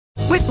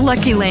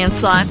Lucky Land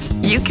Slots,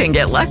 you can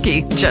get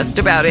lucky just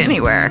about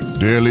anywhere.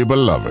 Dearly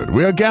beloved,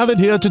 we are gathered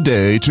here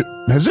today to...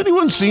 Has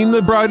anyone seen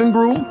the bride and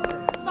groom?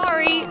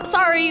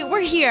 Sorry, we're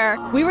here.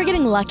 We were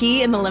getting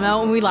lucky in the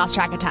limo and we lost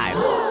track of time.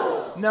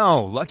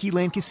 No, Lucky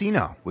Land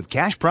Casino, with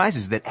cash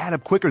prizes that add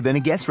up quicker than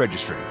a guest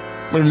registry.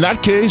 In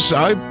that case,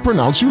 I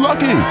pronounce you lucky.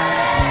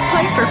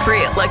 Play for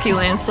free at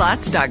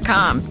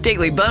LuckyLandSlots.com.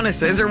 Daily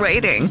bonuses are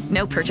waiting.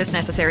 No purchase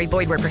necessary.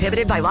 Void where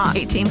prohibited by law.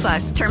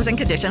 18+. Terms and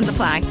conditions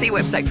apply. See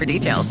website for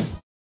details.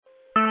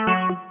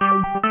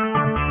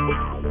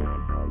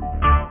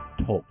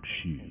 Talk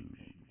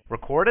shoes.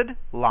 Recorded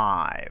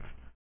live.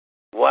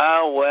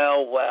 Well.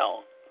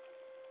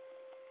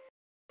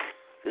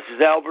 This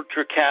is Albert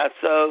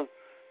Tricasso,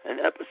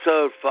 and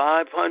episode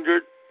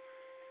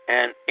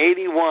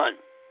 581.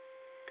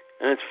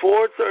 And it's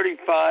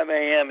 4:35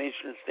 a.m.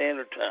 Eastern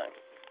Standard Time.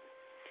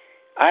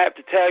 I have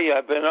to tell you,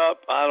 I've been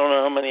up, I don't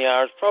know how many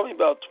hours, probably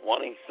about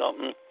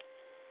 20-something.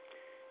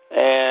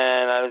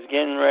 And I was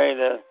getting ready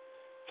to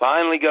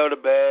finally go to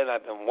bed.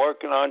 I've been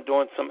working on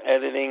doing some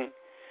editing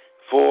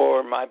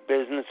for my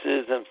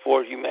businesses and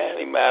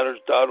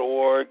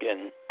forhumanitymatters.org.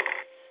 And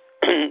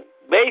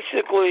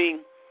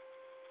basically,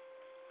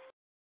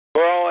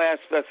 for all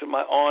aspects of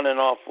my on and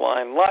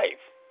offline life.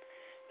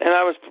 And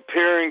I was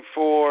preparing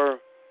for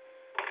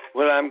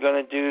what I'm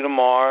going to do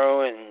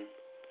tomorrow in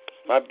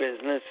my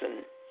business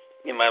and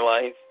in my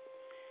life.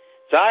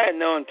 So I had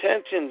no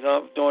intentions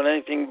of doing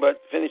anything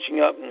but finishing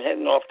up and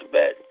heading off to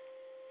bed.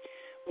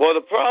 Well,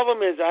 the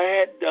problem is I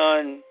had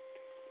done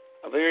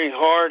a very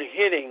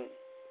hard-hitting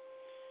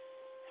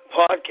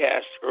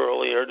podcast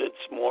earlier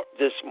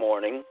this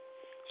morning.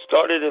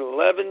 Started at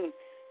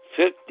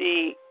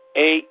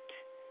 11:58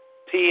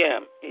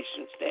 p.m.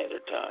 Eastern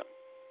Standard Time.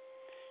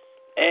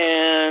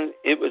 And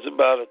it was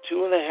about a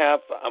 2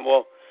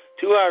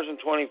 hours and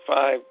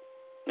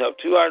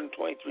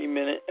 23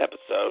 minute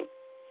episode.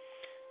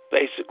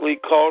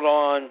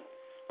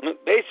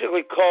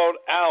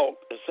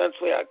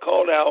 Essentially I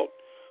called out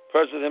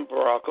President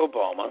Barack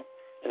Obama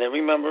and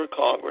every member of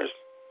Congress.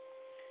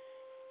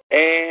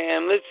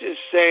 And let's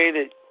just say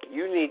that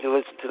you need to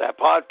listen to that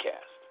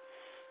podcast.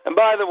 And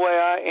by the way,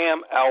 I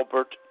am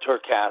Albert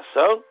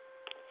Tricasso.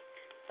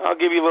 I'll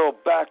give you a little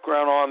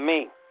background on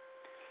me.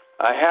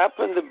 I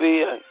happen to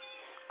be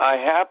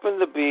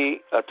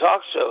a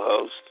talk show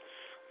host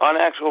on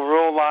actual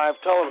real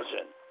live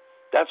television.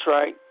 That's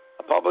right,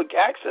 a public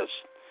access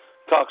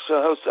talk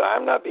show host.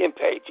 I'm not being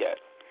paid yet,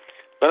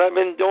 but I've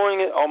been doing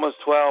it almost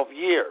 12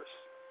 years.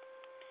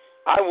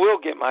 I will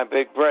get my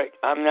big break.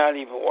 I'm not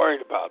even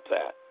worried about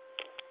that.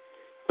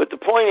 But the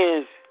point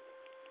is,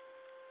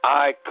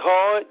 I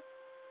call it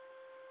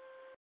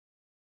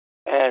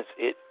as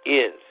it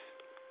is.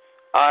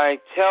 I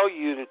tell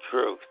you the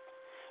truth.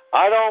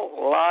 I don't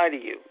lie to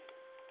you.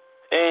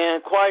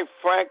 And quite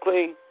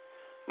frankly,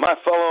 my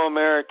fellow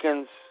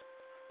Americans,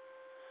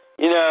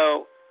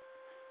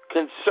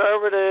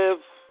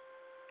 conservative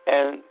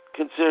and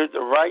considered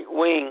the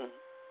right-wing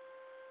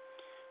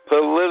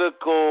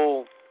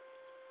political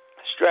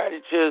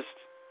strategist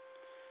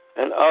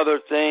and other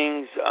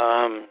things,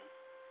 I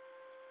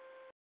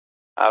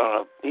don't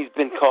know, he's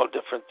been called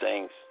different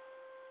things.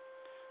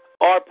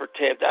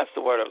 Operative, that's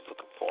the word I was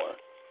looking for.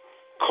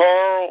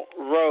 Karl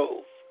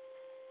Rove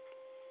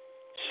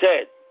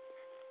said,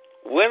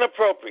 when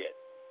appropriate,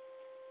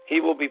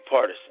 he will be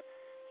partisan.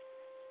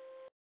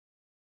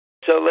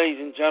 So, ladies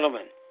and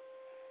gentlemen,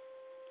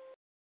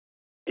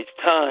 it's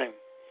time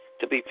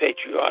to be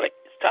patriotic.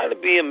 It's time to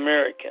be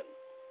American.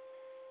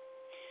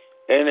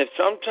 And if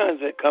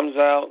sometimes it comes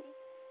out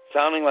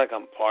sounding like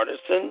I'm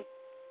partisan,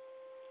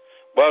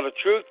 well, the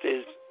truth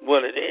is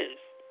what it is.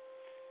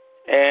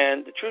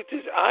 And the truth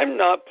is I'm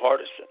not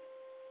partisan.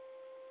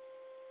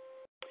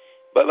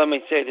 But let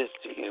me say this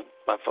to you,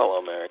 my fellow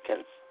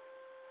Americans.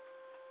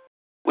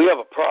 We have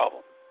a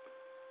problem.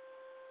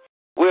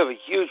 We have a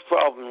huge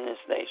problem in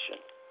this nation.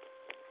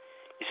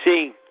 You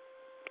see,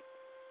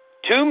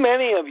 too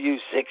many of you,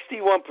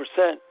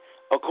 61%,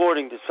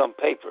 according to some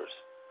papers,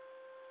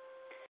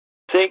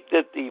 think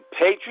that the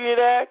Patriot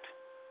Act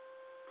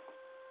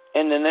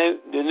and the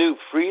new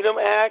Freedom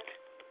Act,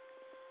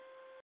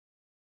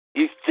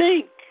 you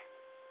think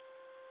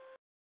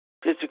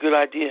it's a good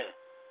idea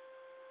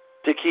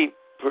to keep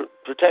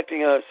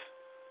protecting us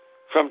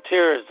from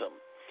terrorism.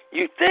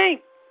 You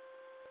think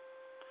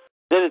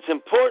that it's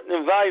important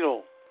and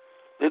vital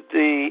that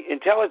the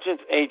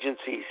intelligence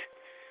agencies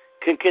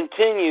can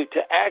continue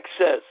to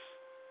access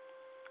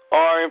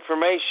our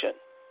information.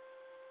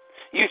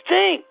 You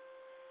think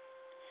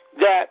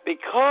that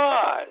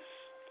because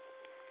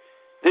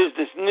there's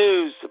this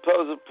new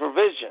supposed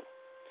provision,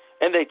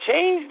 and they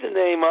changed the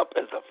name up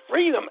as the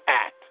Freedom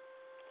Act,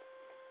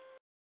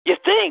 you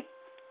think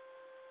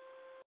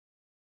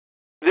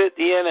that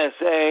the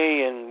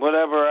NSA and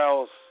whatever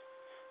else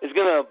is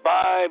going to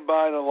abide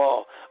by the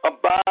law,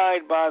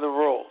 abide by the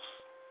rules.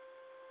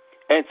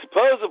 And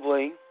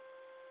supposedly,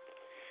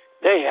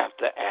 they have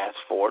to ask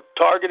for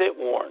targeted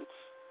warrants.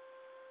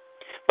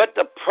 But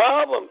the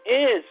problem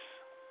is,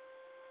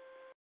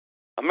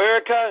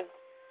 America,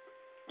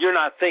 you're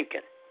not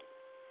thinking.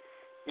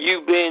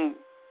 You've been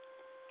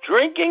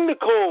drinking the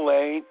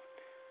Kool-Aid,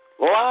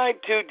 lied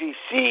to,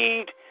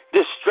 deceived,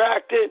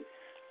 distracted,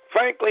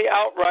 frankly,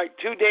 outright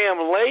too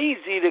damn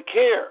lazy to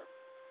care.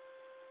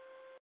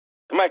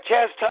 Am I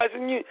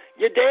chastising you?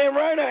 You're damn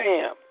right I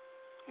am.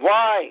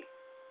 Why?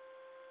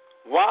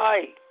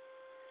 Why?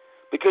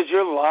 Because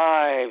your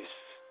lives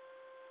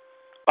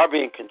are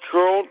being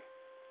controlled,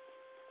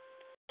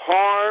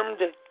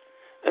 harmed,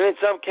 and in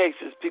some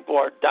cases, people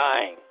are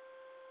dying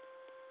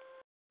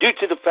due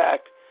to the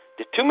fact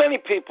that too many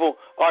people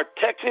are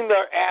texting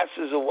their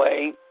asses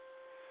away,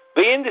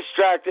 being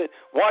distracted,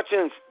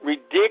 watching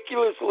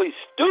ridiculously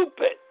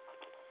stupid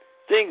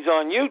things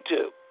on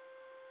YouTube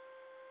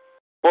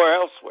or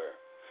elsewhere,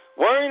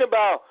 worrying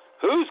about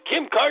who's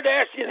Kim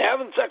Kardashian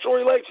having sexual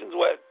relations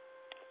with.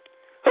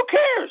 Who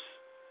cares?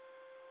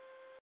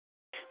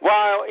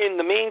 While in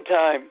the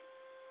meantime,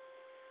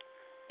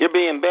 you're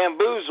being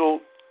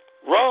bamboozled,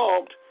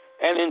 robbed,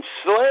 and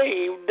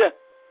enslaved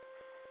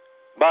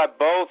by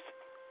both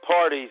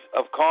parties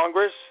of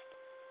Congress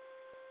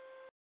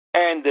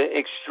and the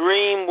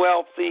extreme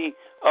wealthy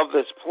of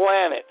this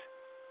planet.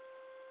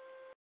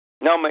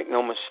 Now, make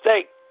no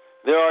mistake,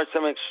 there are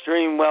some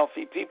extreme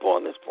wealthy people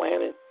on this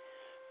planet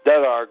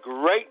that are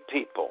great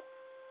people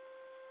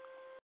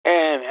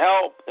and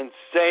help and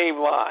save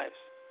lives.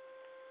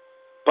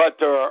 But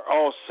there are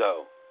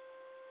also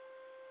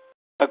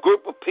a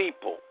group of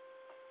people,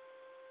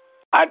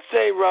 I'd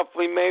say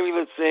roughly, maybe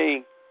let's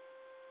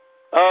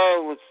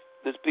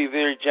be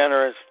very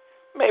generous,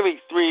 maybe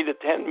 3 to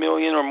 10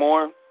 million or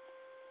more,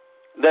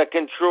 that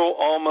control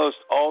almost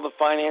all the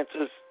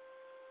finances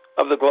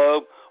of the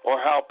globe or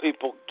how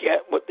people get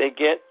what they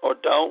get or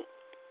don't.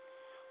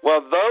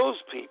 Well, those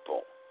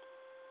people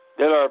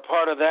that are a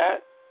part of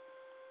that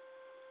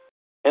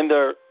and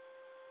their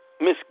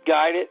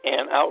misguided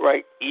and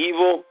outright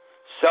evil,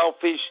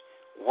 selfish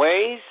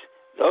ways,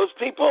 those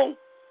people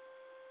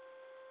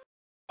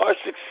are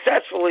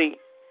successfully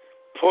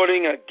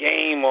putting a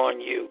game on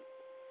you.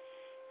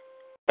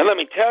 And let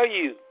me tell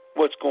you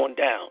what's going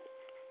down.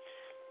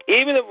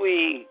 Even if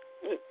we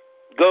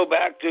go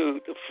back to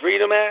the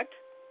Freedom Act,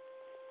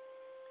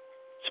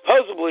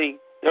 supposedly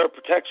there are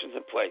protections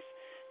in place.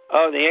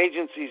 The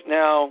agencies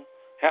now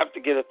have to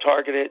get a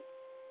targeted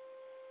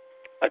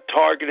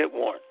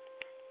warrant.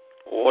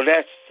 Oh,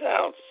 that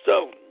sounds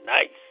so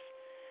nice.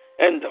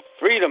 And the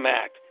Freedom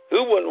Act,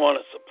 who wouldn't want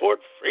to support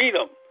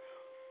freedom?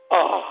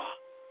 Oh,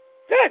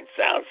 that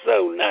sounds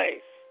so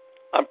nice.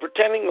 I'm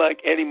pretending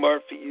like Eddie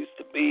Murphy used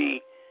to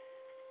be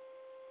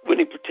when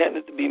he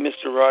pretended to be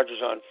Mr.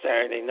 Rogers on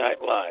Saturday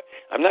Night Live.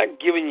 I'm not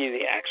giving you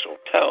the actual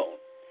tone,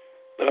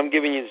 but I'm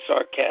giving you the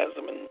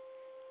sarcasm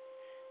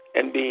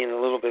and being a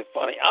little bit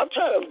funny. I'll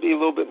try to be a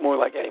little bit more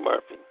like Eddie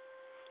Murphy.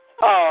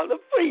 Oh, the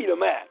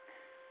Freedom Act.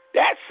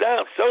 That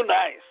sounds so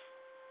nice.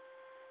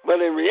 But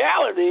in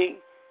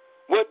reality,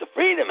 what the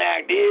Freedom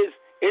Act is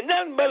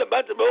nothing but a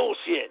bunch of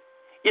bullshit.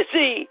 You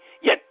see,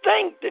 you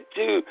think that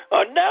you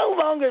are no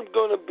longer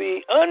going to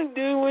be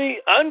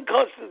unduly,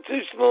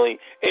 unconstitutionally,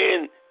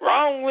 and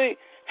wrongly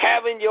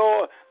having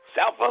your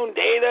cell phone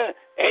data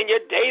and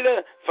your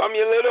data from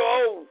your little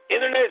old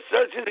internet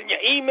searches and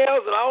your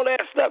emails and all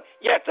that stuff.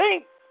 You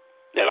think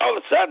that all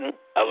of a sudden,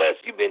 unless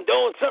you've been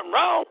doing something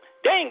wrong,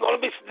 they ain't going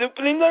to be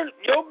snooping in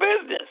your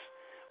business.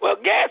 Well,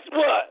 guess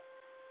what?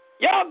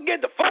 Y'all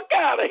get the fuck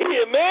out of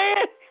here,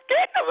 man.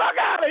 Get the fuck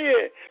out of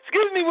here.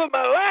 Excuse me with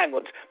my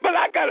language, but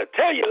I got to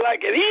tell you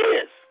like it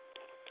is.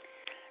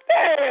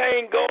 They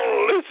ain't going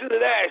to listen to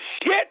that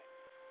shit.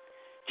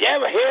 Did you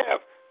ever hear of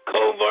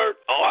covert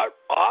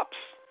ops?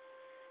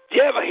 Did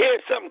you ever hear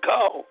something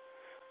called,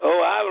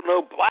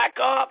 black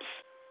ops?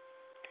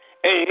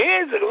 And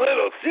here's a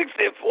little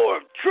 $64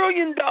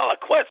 trillion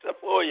question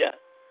for you.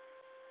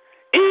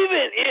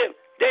 Even if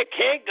they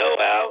can't go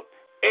out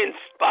and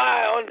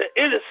spy on the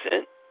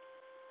innocent,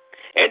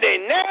 and they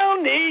now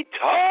need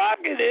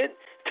targeted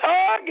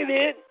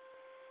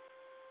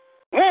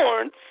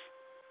warrants,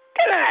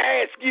 can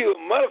I ask you a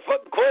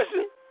motherfucking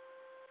question?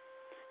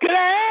 Can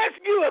I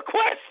ask you a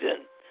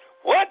question?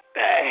 What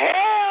the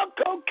hell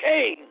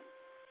cocaine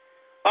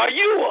are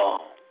you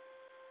on?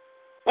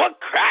 What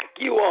crack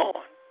you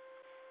on?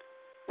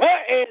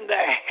 What in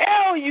the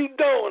hell you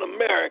doing,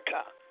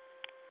 America?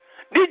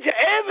 Did you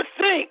ever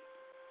think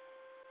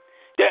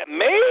that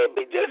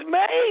maybe, just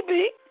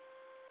maybe,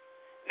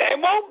 they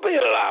won't be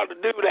allowed to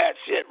do that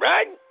shit,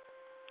 right?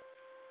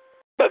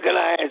 But can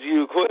I ask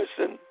you a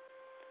question?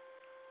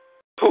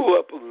 Pull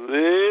up a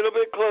little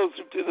bit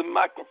closer to the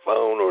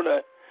microphone or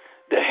the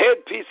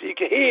headpiece so you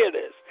can hear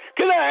this.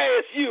 Can I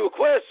ask you a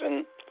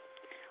question?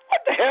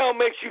 What the hell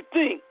makes you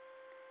think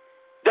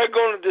they're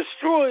going to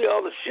destroy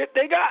all the shit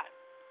they got?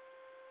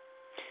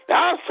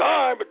 Now, I'm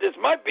sorry, but this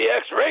might be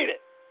X-rated.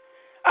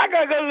 I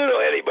got a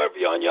little Eddie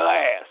Murphy on your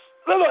ass.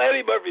 Little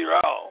Eddie Murphy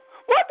raw.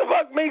 What the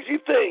fuck makes you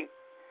think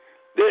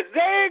that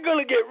they're going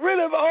to get rid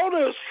of all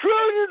those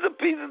trillions of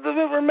pieces of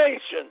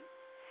information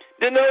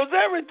that knows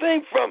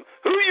everything from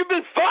who you've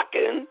been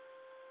fucking,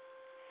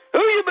 who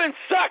you've been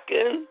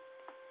sucking,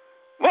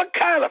 what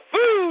kind of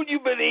food you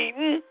been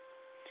eating,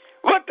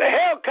 what the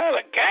hell kind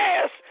of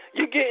gas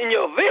you get in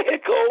your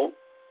vehicle,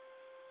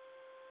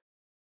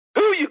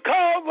 who you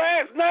called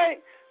last night,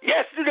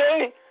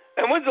 yesterday,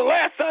 and when's the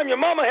last time your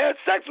mama had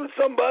sex with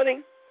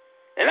somebody.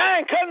 And I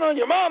ain't cutting on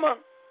your mama.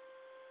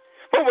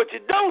 But what you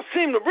don't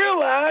seem to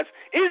realize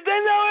is they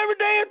know every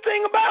damn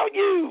thing about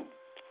you.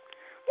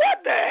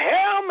 What the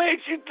hell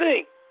makes you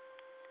think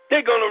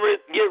they're going to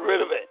get rid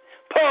of it?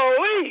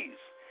 Police,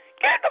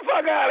 get the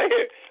fuck out of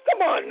here.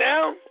 Come on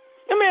now.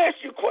 Let me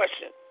ask you a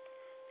question.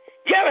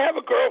 You ever have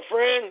a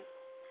girlfriend?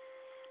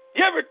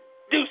 You ever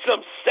do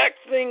some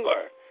sexting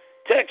or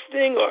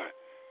texting or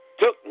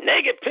took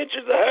naked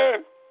pictures of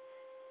her?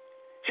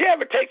 She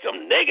ever take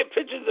some naked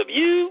pictures of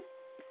you?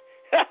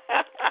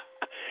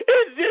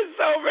 It's just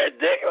so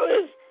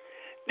ridiculous.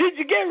 Did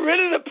you get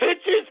rid of the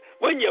pictures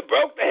when you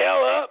broke the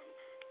hell up?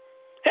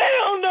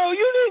 Hell no,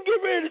 you didn't get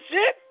rid of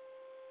shit.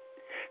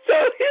 So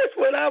here's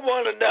what I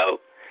want to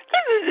know.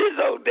 This is just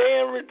so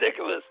damn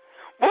ridiculous.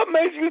 What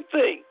makes you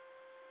think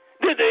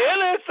that the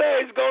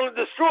NSA is going to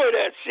destroy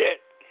that shit?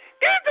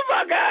 Get the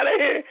fuck out of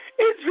here.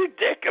 It's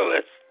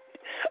ridiculous.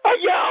 Are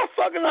y'all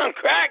fucking on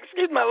crack?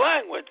 Excuse my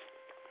language.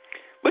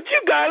 But you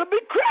gotta be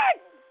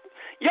cracked.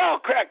 Y'all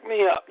crack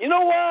me up. You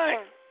know why?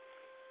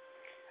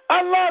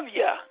 I love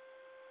ya.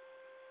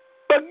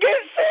 But get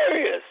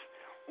serious.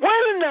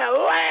 When's the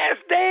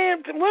last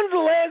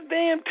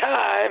damn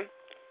time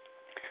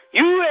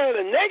you had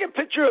a naked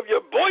picture of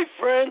your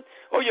boyfriend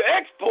or your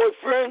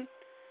ex-boyfriend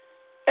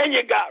and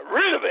you got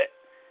rid of it?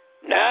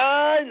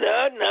 No.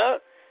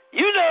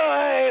 You know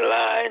I ain't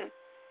lying.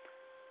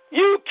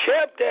 You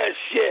kept that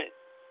shit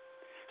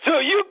so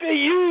you can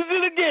use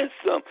it against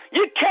them.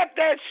 You kept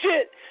that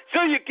shit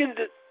so you can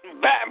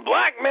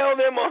blackmail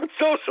them on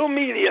social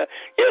media.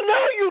 You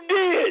know you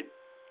did.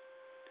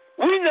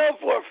 We know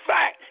for a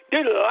fact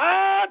that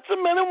lots of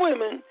men and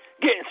women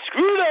getting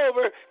screwed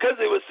over because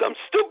there was some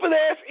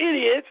stupid-ass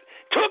idiots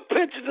took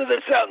pictures of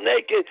themselves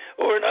naked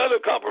or in other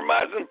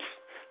compromising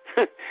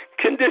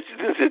conditions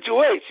and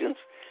situations.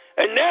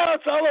 And now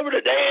it's all over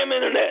the damn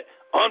internet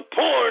on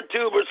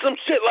PornTube or some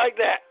shit like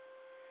that.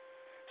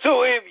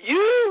 So if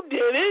you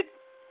did it,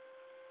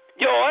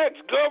 your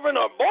ex-girlfriend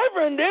or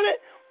boyfriend did it,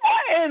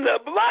 what in the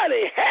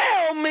bloody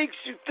hell makes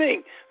you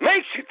think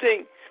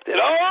that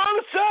all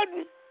of a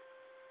sudden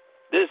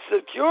the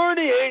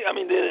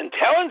the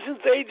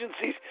intelligence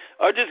agencies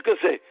are just going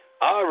to say,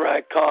 all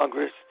right,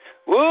 Congress,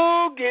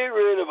 we'll get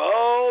rid of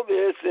all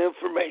this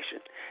information.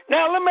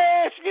 Now, let me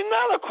ask you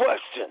another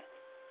question.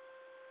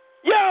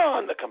 You're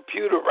on the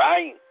computer,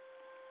 right?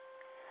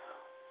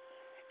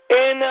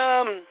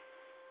 And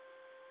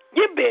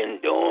you've been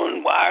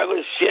doing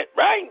wireless shit,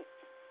 right?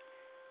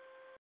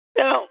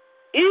 Now,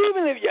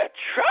 even if you're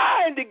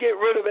trying to get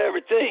rid of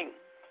everything,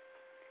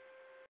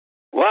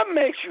 what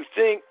makes you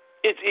think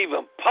it's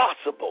even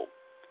possible?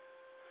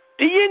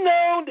 Do you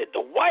know that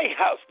the White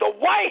House,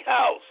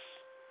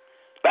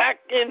 back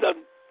in the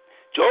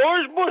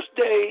George Bush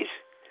days,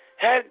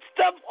 had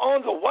stuff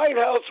on the White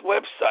House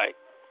website?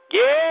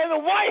 Yeah, the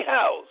White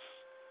House.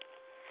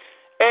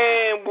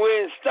 And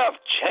when stuff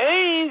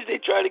changed, they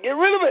tried to get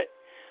rid of it.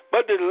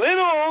 But the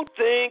little old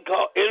thing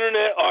called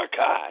Internet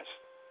Archives.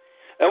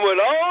 And with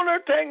all their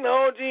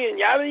technology and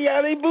yada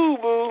yada boo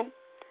boo,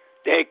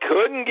 they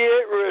couldn't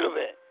get rid of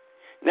it.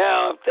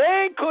 Now, if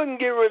they couldn't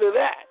get rid of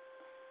that,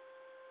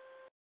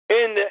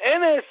 and the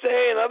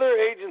NSA and other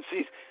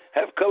agencies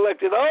have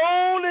collected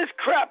all this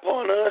crap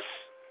on us,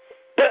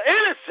 the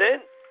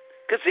innocent,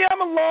 because see,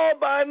 I'm a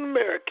law-abiding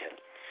American,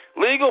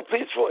 legal,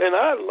 peaceful, and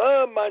I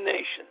love my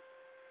nation.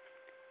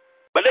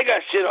 But they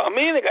got shit on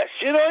me and they got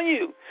shit on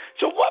you.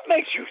 So what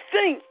makes you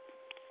think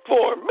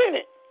for a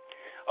minute,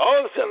 all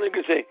of a sudden they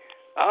can say,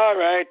 all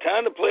right,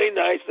 time to play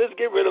nice, let's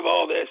get rid of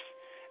all this.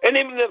 And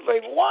even if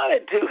they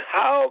wanted to,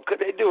 how could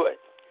they do it?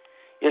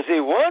 You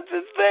see, once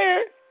it's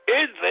there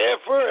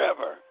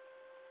forever.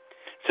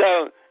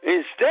 So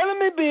instead of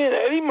me being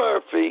Eddie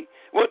Murphy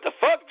with the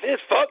fuck this,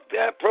 fuck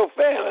that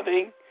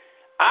profanity,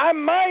 I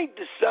might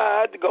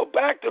decide to go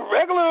back to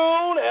regular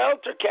old El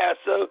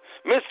Tricasso,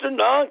 Mr.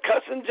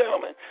 Non-Cussing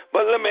Gentleman.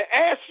 But let me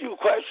ask you a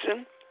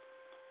question.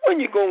 When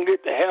you going to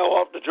get the hell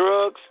off the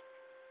drugs?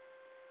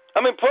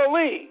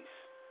 Police.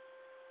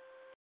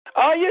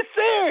 Are you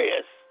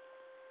serious?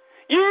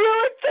 You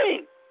really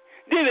think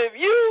that if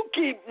you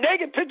keep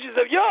naked pictures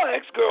of your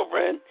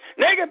ex-girlfriend,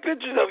 naked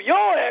pictures of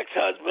your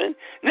ex-husband,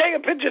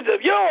 naked pictures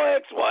of your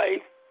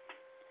ex-wife,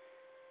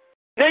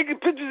 naked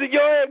pictures of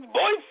your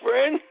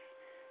ex-boyfriend,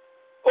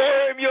 or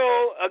if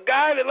you're a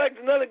guy that likes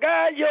another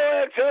guy, your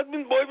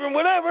ex-husband, boyfriend,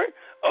 whatever,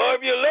 or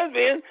if you're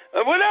lesbian,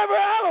 or whatever,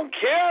 I don't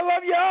care, I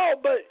love y'all,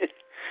 but if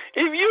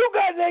you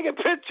got naked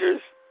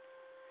pictures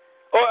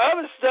or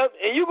other stuff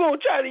and you're going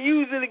to try to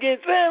use it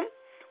against them,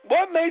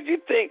 what makes you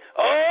think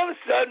all of a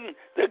sudden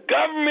the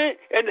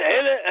government and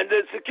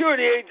the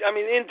security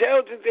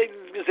intelligence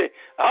agencies can say,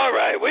 all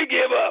right, we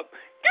give up.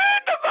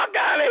 Get the fuck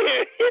out of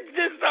here. It's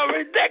just so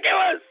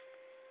ridiculous.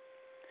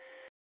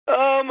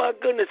 Oh, my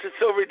goodness, it's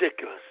so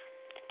ridiculous.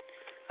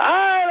 All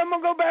right, I'm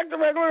going to go back to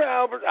regular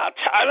Albert. I'll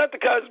try not to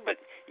cuss, but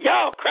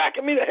y'all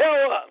cracking me the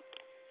hell up.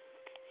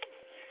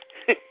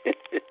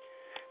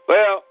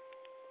 Well,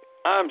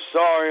 I'm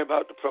sorry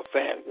about the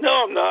profanity.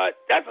 No, I'm not.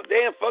 That's a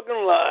damn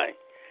fucking lie.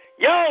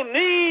 Y'all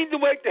need to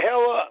wake the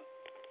hell up.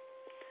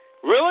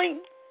 Really?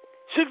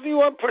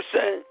 61%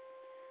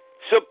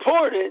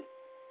 supported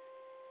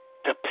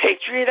the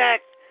Patriot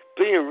Act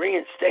being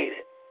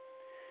reinstated.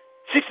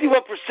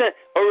 61%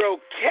 are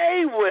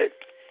okay with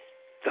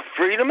the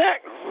Freedom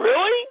Act.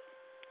 Really?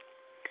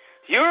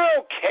 You're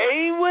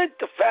okay with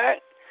the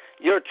fact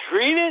you're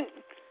treated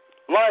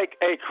like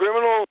a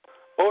criminal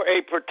or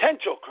a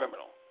potential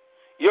criminal?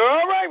 You're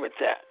all right with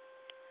that?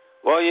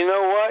 Well, you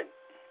know what?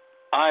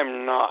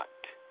 I'm not.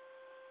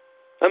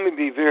 Let me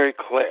be very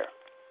clear.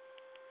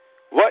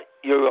 What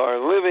you are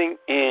living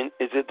in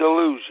is a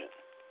delusion.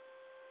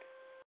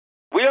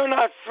 We are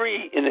not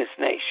free in this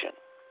nation.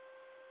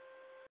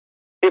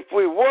 If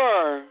we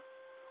were,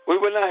 we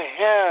would not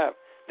have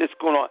this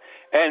going on.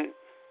 And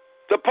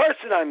the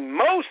person I'm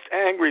most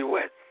angry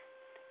with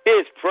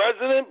is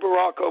President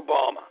Barack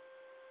Obama.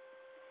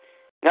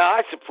 Now,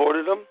 I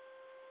supported him.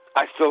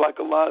 I still like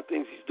a lot of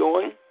things he's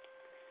doing.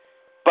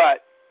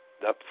 But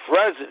the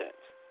president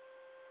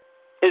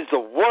is the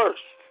worst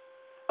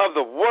of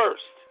the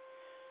worst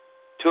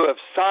to have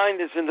signed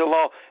this into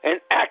law and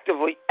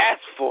actively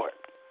asked for it.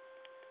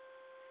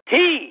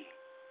 He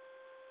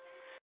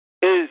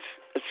is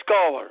a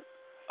scholar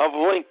of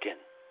Lincoln,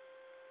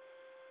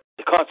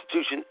 the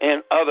Constitution,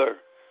 and other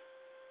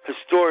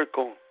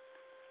historical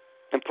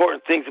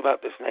important things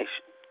about this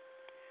nation.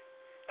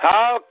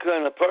 How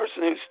can a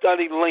person who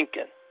studied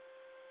Lincoln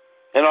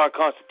and our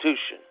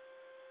Constitution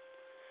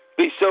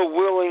be so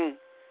willing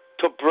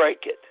to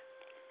break it?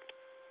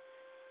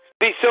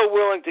 Be so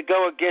willing to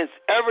go against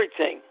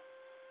everything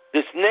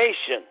this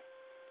nation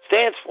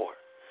stands for?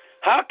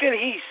 How can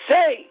he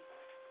say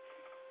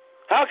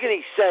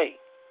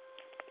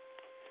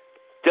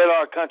that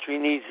our country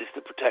needs this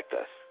to protect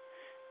us?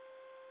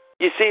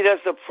 You see,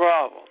 that's the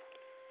problem.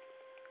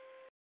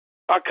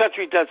 Our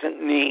country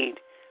doesn't need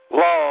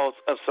laws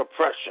of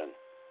suppression,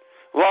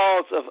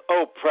 laws of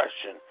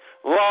oppression,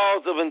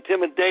 laws of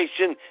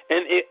intimidation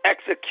and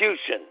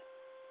execution.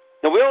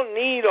 Now, we don't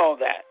need all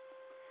that.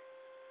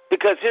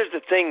 Because here's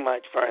the thing, my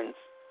friends.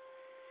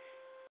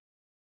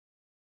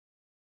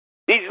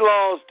 These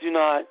laws do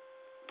not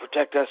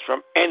protect us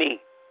from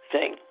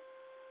anything.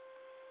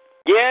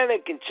 Yeah, they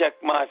can check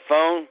my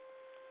phone.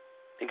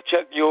 They can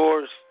check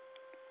yours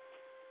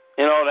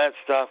and all that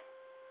stuff.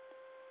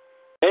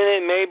 And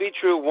it may be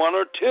true 1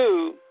 or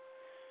 2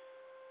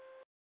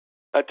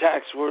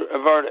 attacks were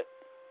averted.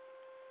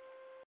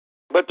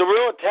 But the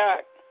real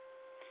attack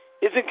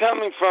isn't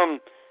coming from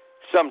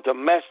some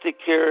domestic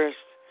terrorist.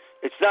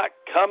 It's not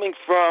coming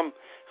from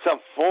some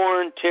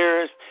foreign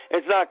terrorist.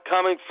 It's not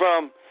coming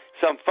from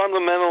some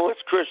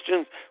fundamentalist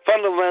Christians,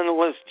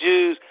 fundamentalist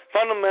Jews,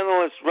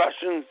 fundamentalist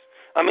Russians.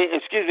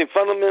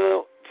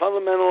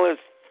 Fundamentalist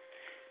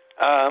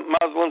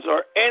Muslims,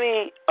 or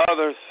any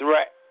other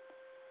threat.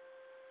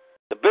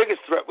 The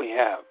biggest threat we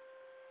have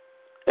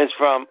is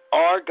from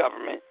our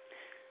government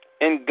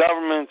and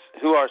governments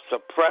who are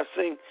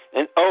suppressing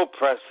and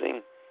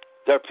oppressing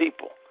their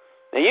people.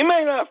 Now, you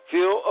may not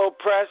feel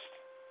oppressed,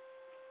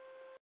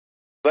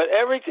 but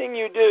everything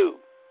you do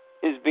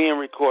is being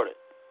recorded.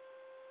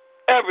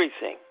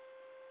 Everything.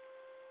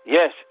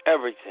 Yes,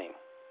 everything.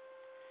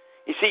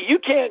 You see, you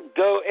can't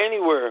go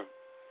anywhere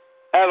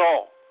at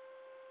all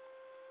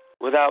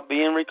without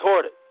being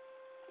recorded,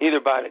 either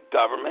by the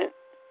government,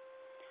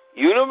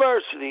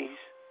 universities,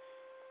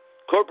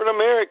 corporate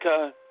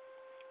America,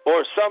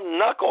 or some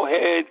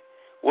knucklehead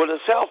with a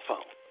cell phone.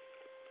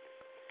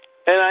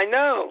 And I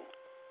know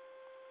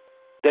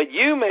that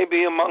you may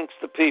be amongst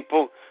the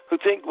people who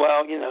think,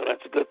 well,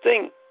 that's a good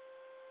thing.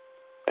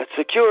 That's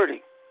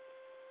security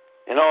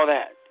and all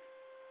that.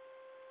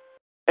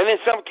 And in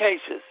some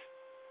cases,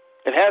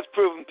 it has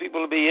proven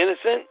people to be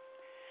innocent,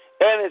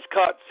 and it's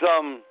caught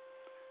some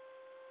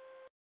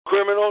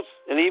criminals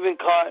and even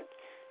caught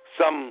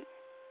some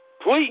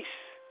police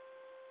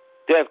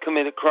that have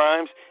committed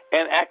crimes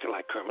and acted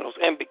like criminals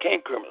and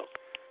became criminals.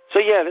 So,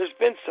 yeah, there's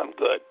been some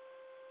good.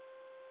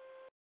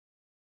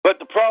 But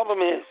the problem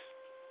is,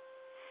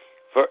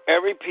 for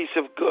every piece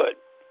of good,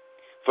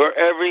 for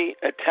every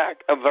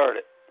attack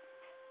averted,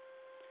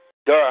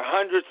 there are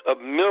hundreds of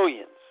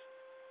millions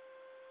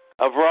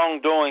of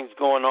wrongdoings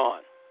going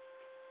on.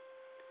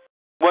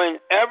 When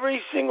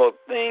every single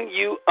thing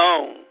you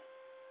own,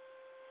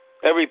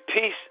 every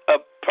piece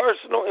of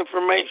personal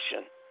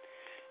information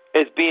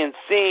is being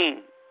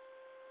seen,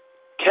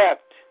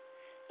 kept,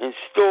 and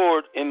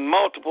stored in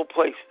multiple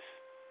places,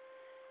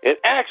 it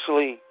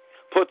actually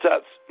puts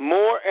us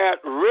more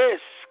at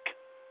risk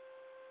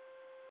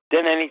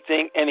than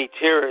anything any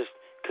terrorist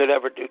could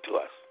ever do to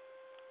us.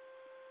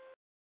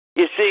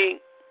 You see,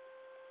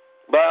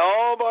 by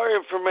all of our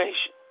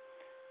information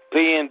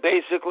being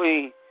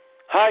basically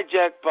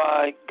hijacked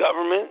by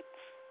governments,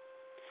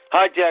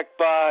 hijacked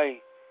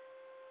by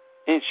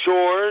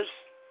insurers,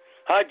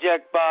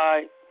 hijacked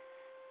by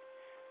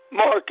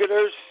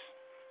marketers,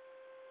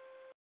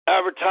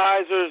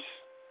 advertisers,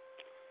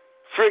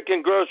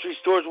 freaking grocery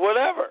stores,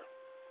 whatever,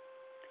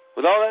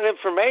 with all that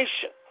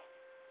information,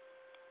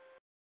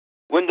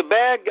 when the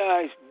bad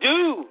guys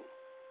do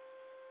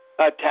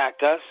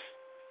attack us,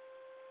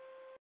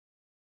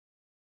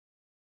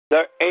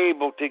 they're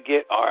able to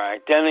get our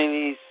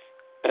identities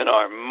and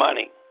our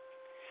money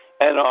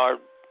and our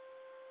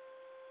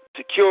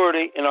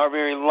security and our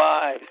very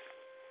lives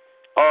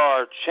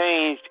are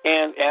changed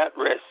and at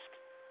risk.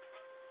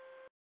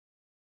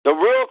 The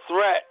real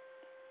threat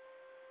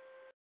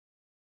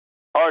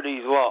are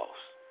these laws.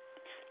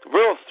 The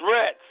real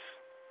threats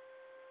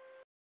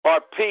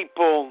are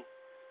people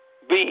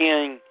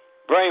being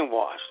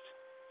brainwashed.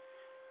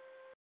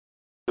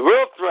 The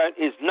real threat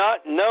is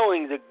not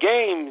knowing the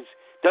games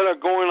that are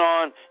going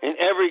on in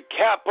every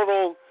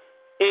capital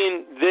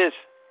in this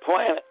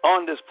planet,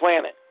 on this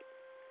planet.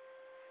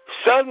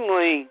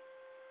 Suddenly,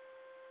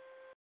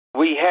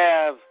 we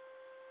have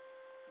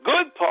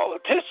good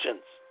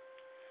politicians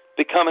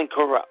becoming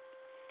corrupt.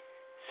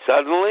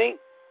 Suddenly,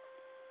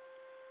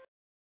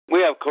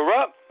 we have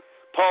corrupt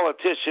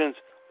politicians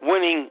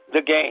winning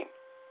the game.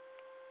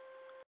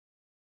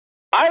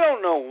 I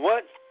don't know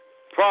what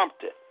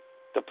prompted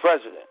the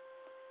president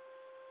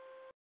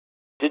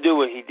to do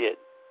what he did.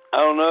 I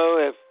don't know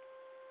if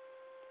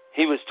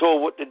he was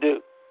told what to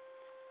do.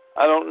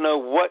 I don't know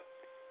what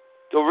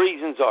the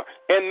reasons are.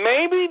 And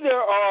maybe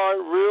there are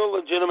real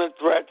legitimate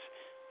threats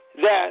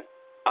that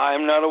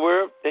I'm not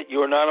aware of, that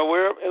you're not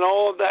aware of, and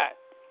all of that.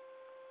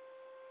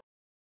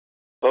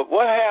 But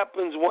what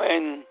happens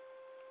when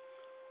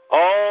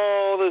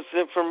all this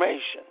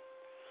information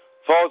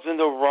falls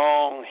into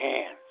wrong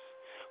hands?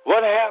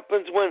 What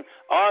happens when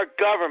our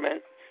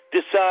government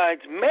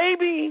decides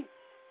maybe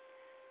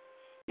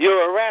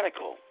you're a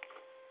radical,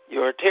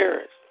 you're a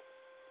terrorist,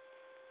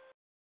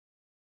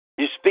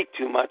 you speak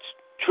too much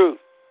truth?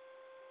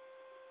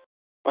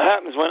 What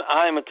happens when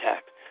I'm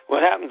attacked?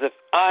 What happens if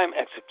I'm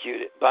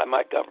executed by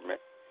my government?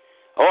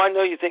 Oh, I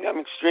know you think I'm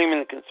extreme in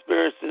the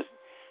conspiracy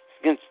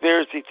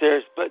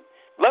theorist, but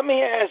let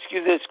me ask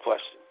you this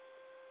question.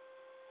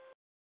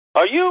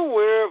 Are you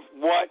aware of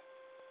what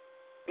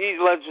these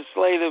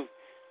legislative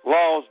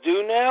laws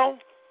do now?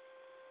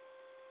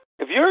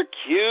 If you're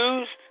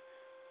accused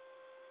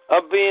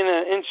of being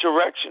an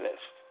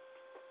insurrectionist,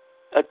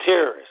 a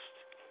terrorist,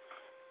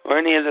 or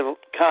any other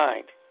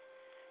kind,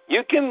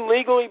 you can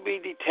legally be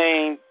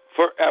detained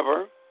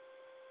forever.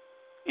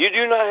 You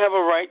do not have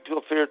a right to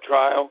a fair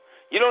trial.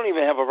 You don't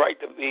even have a right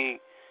to be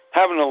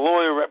having a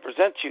lawyer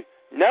represent you.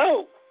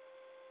 No.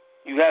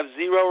 You have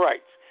zero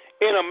rights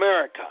in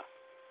America.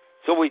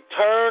 So we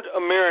turned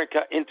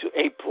America into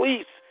a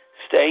police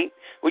state.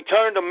 We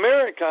turned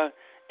America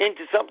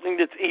into something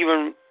that's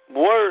even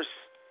worse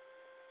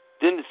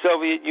than the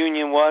Soviet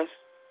Union was,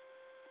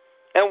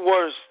 and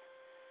worse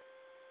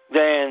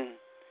than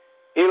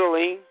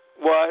Italy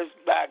was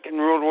back in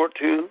World War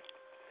II,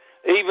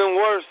 even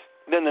worse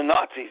than the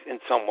Nazis in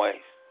some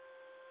ways.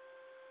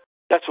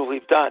 That's what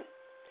we've done.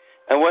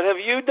 And what have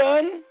you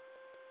done?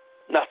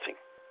 Nothing.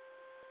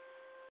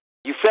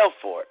 You fell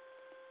for it.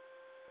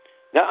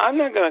 Now, I'm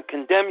not going to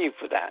condemn you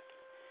for that.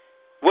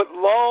 With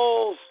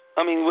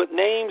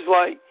names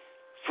like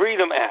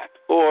Freedom Act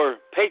or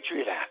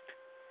Patriot Act,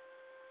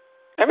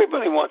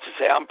 everybody wants to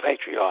say, I'm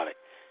patriotic.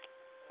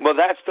 Well,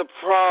 that's the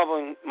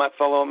problem, my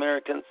fellow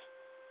Americans.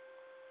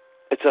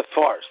 It's a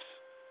farce.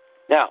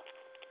 Now,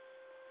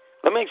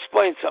 let me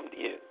explain something to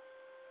you.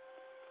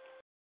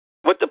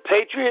 With the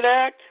Patriot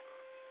Act,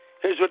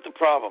 here's what the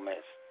problem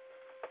is.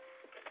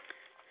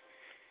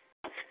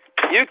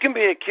 You can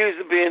be accused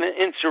of being an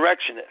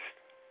insurrectionist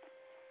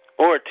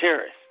or a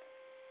terrorist.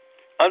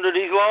 Under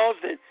these laws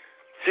that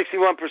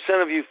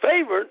 61% of you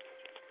favored,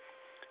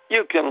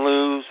 you can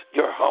lose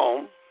your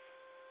home.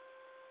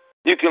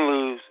 You can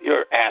lose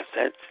your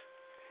assets.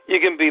 You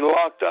can be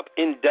locked up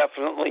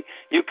indefinitely.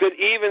 You could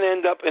even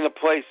end up in a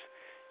place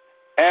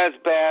as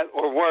bad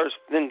or worse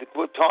than the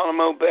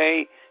Guantanamo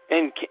Bay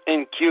in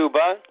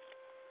Cuba.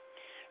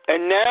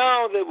 And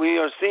now that we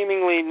are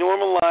seemingly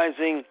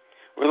normalizing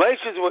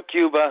relations with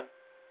Cuba,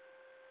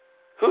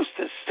 who's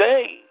to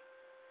say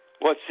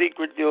what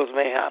secret deals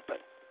may happen?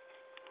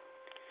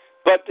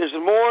 But there's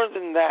more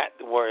than that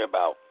to worry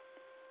about.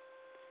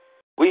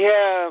 We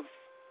have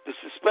the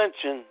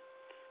suspension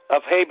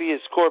of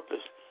habeas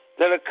corpus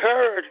that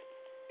occurred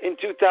in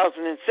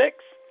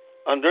 2006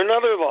 under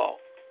another law,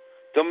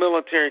 the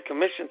Military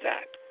Commissions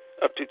Act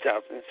of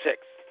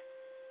 2006.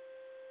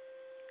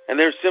 And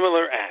there's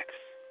similar acts.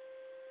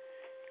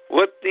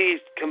 With these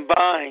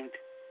combined,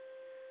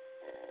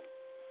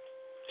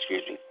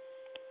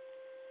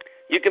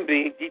 you can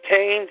be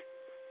detained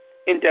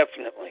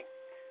indefinitely.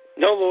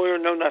 No lawyer,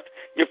 no nothing.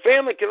 Your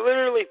family could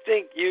literally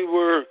think you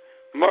were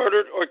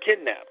murdered or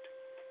kidnapped.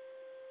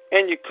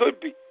 And you could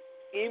be,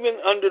 even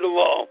under the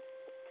law,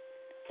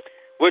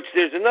 which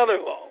there's another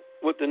law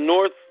with the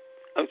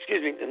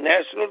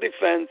National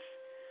Defense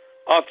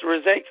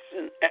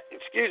Authorization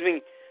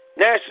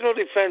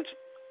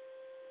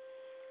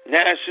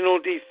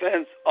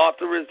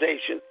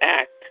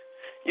Act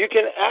you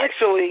can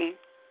actually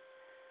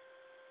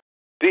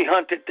be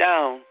hunted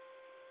down.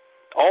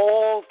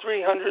 All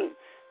 300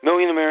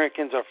 million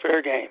Americans are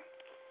fair game.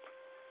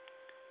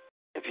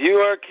 If you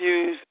are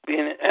accused of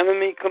being an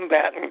enemy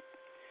combatant,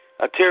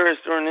 a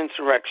terrorist, or an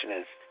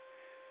insurrectionist,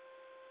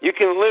 you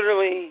can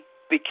literally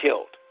be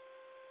killed.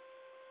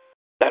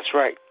 That's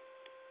right.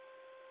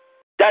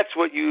 That's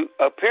what you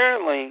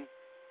apparently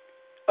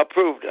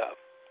approved of.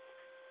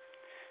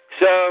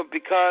 So,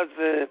 because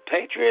the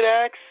Patriot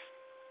Acts,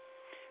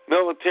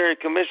 Military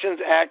Commissions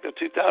Act of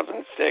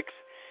 2006,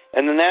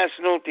 and the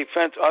National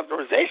Defense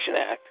Authorization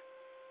Act,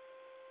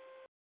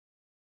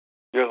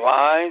 your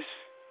lives,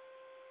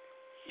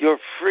 your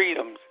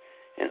freedoms,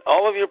 and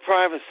all of your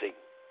privacy,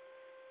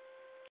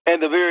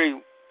 and the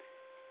very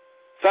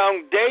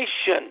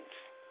foundations,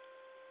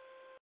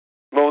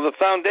 the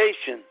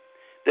foundation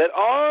that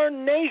our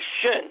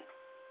nation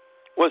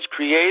was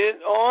created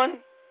on,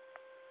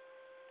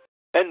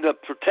 and the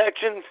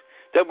protections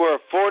that were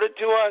afforded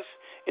to us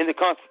in the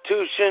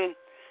Constitution,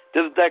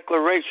 the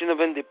Declaration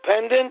of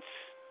Independence,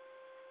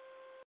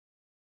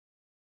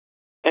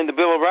 and the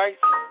Bill of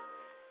Rights,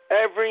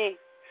 every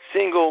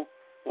single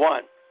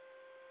one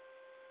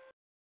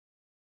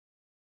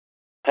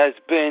has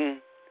been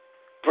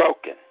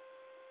broken,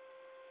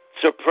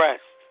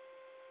 suppressed,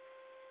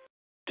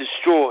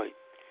 destroyed.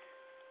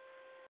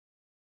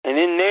 And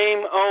in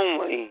name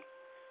only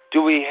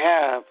do we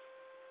have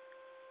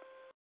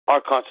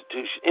our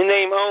Constitution. In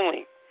name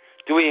only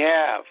do we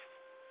have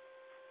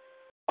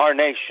our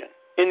nation.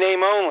 In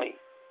name only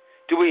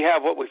do we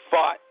have what we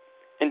fought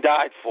and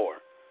died for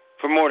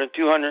more than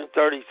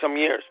 230 some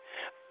years.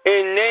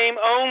 In name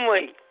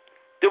only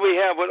do we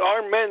have what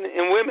our men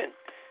and women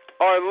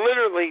are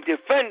literally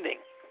defending.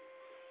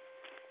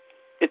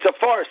 It's a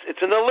farce.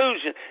 It's an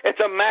illusion. It's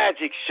a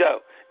magic show.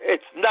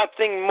 It's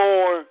nothing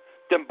more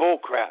than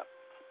bullcrap.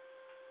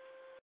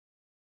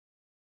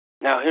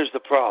 Now, here's the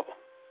problem.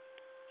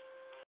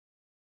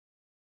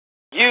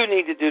 You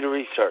need to do the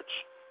research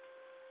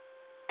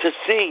to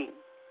see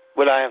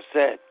what I have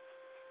said,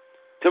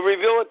 to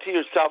reveal it to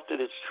yourself that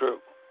it's true.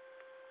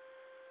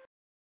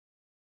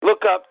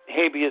 Look up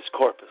habeas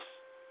corpus.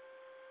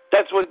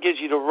 That's what gives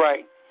you the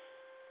right,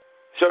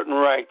 certain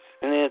rights,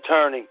 and the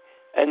attorney,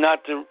 and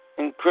not to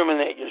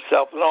incriminate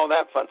yourself and all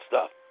that fun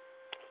stuff.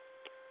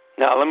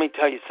 Now, let me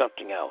tell you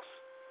something else.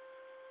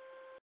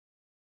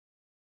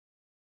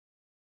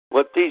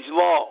 With these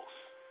laws,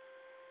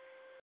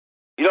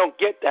 you don't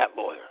get that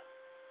lawyer.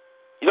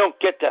 You don't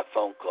get that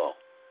phone call.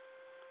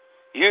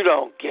 You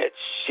don't get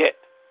shit.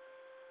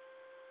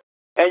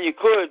 And you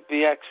could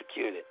be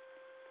executed.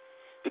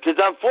 Because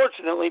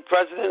unfortunately,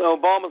 President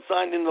Obama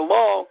signed into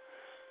law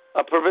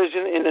a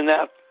provision in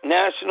the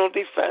National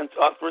Defense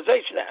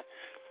Authorization Act.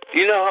 Do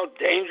you know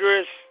how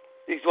dangerous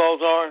these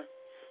laws are?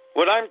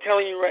 What I'm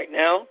telling you right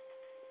now,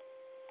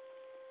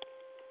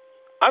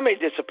 I may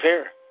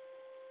disappear.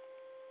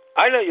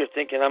 I know you're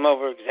thinking I'm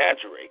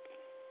over-exaggerating.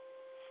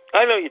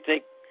 I know you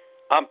think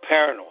I'm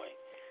paranoid.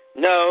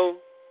 No,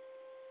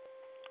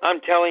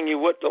 I'm telling you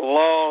what the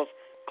laws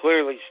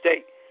clearly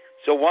state.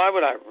 So why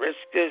would I risk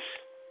this?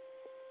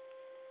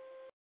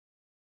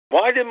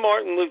 Why did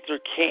Martin Luther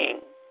King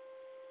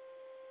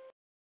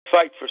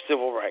fight for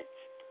civil rights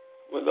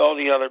with all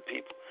the other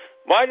people?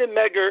 Why did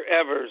Medgar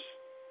Evers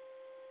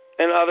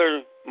and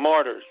other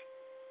martyrs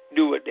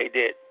do what they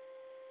did?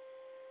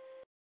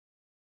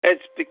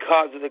 It's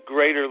because of the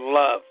greater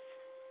love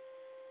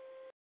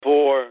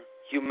for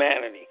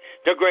humanity,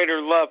 the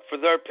greater love for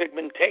their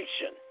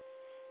pigmentation,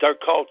 their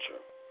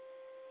culture.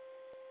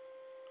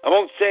 I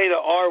won't say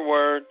the R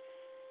word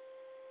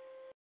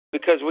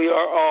because we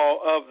are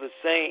all of the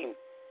same.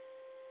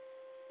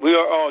 We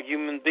are all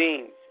human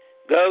beings.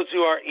 Those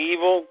who are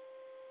evil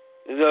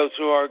and those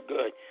who are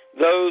good.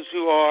 Those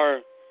who are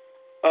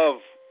of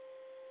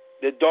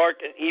the dark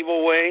and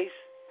evil ways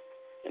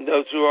and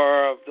those who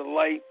are of the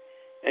light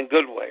and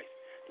good ways.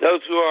 Those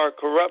who are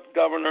corrupt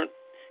government,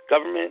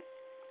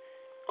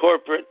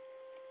 corporate,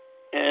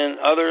 and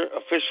other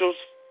officials,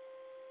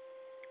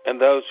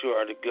 and those who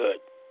are the good.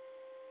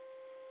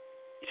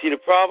 You see, the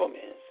problem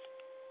is,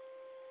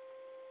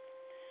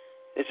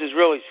 this is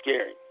really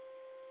scary.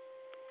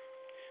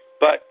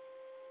 But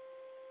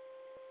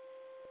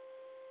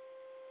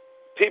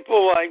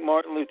people like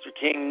Martin Luther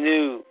King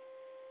knew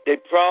they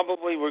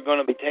probably were going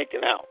to be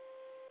taken out.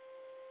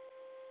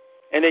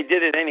 And they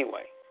did it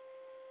anyway.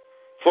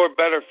 For a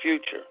better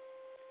future.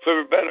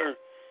 For a better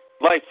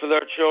life for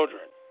their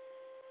children.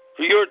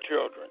 For your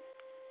children.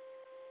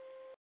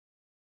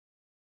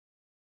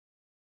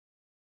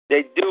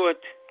 They do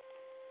it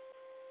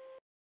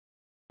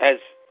as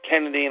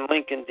Kennedy and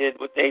Lincoln did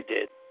what they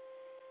did.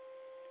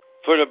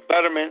 For the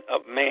betterment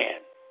of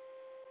man.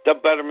 The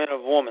betterment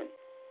of woman.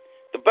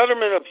 The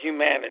betterment of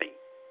humanity.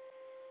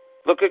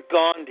 Look at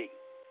Gandhi.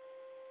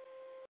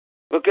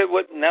 Look at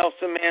what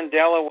Nelson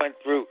Mandela went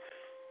through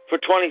for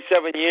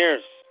 27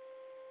 years.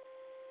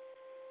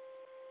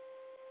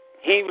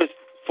 He was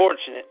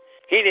fortunate.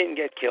 He didn't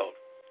get killed.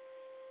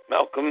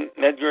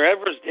 Medgar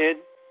Evers did.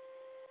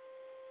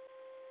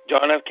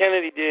 John F.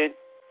 Kennedy did.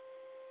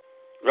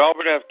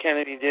 Robert F.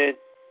 Kennedy did.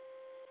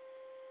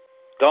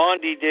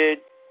 Gandhi did.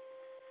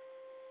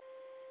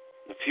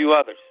 A few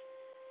others.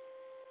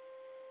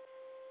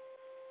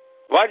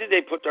 Why did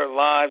they put their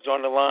lives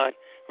on the line,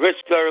 risk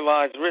their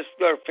lives, risk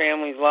their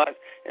families' lives,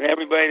 and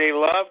everybody they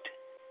loved?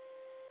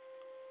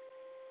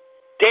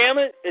 Damn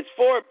it, it's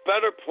for a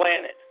better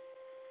planet.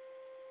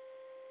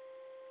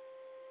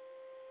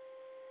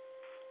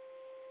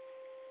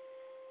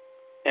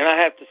 And I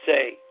have to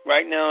say,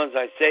 right now as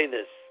I say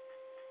this,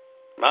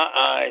 my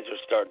eyes are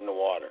starting to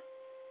water.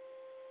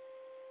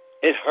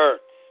 It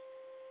hurts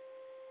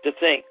to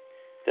think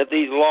that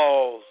these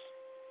laws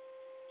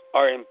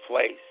are in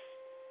place,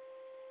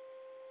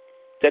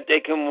 that they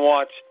can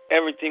watch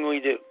everything we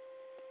do.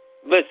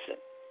 Listen,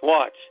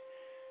 watch,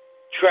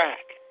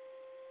 track.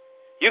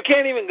 You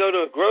can't even go to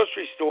a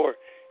grocery store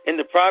in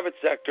the private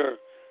sector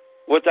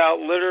without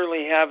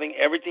literally having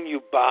everything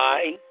you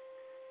buy,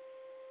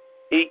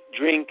 eat,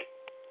 drink,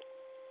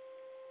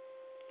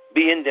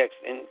 be indexed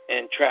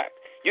and tracked.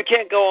 You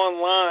can't go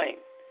online.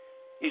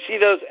 You see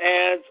those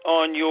ads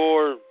on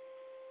your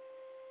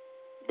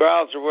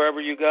browser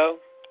wherever you go?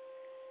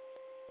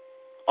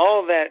 All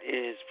of that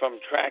is from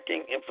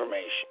tracking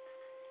information,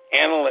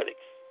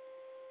 analytics,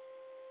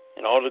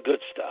 and all the good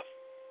stuff,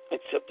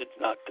 except it's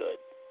not good.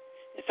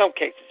 In some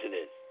cases it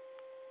is.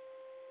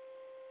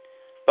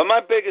 But my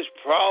biggest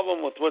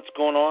problem with what's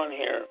going on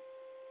here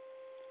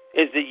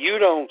is that you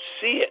don't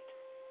see it.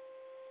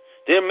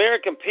 The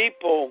American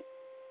people,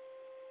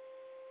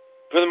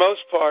 for the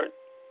most part,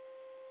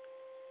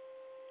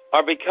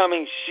 are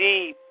becoming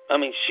sheeps,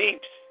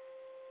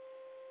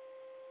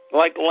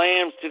 like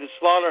lambs to the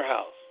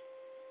slaughterhouse.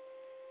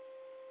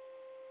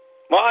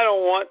 Well, I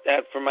don't want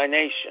that for my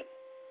nation.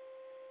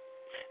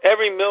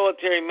 Every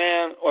military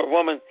man or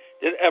woman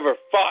that ever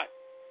fought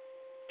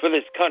for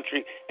this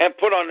country and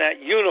put on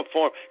that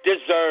uniform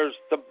deserves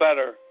the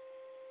better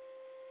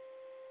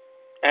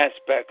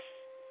aspects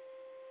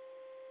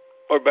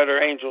or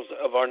better angels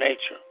of our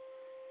nature.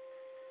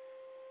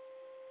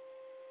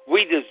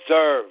 We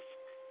deserve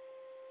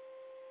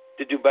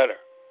to do better.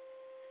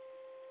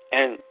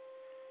 And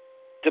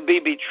to be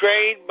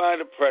betrayed by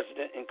the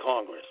president and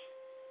Congress,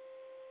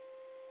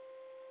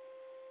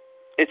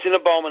 it's an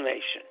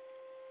abomination.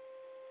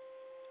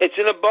 It's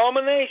an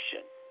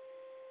abomination.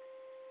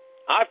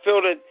 I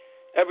feel that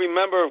every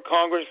member of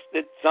Congress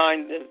that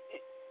signed,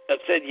 that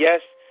said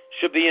yes,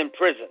 should be in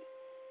prison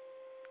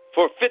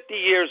for 50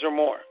 years or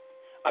more.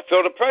 I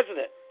feel the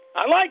president,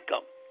 I like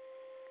him,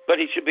 but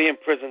he should be in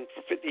prison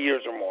for 50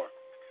 years or more.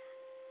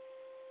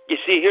 You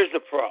see, here's the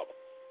problem.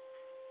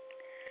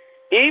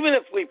 Even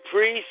if we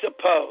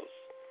presuppose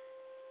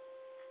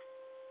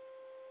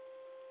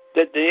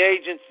that the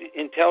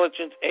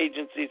intelligence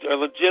agencies are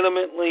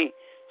legitimately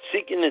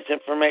seeking this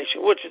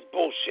information, which is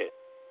bullshit.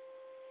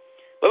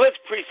 But let's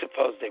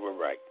presuppose they were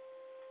right.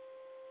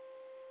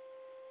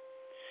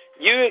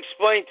 You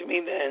explain to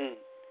me then,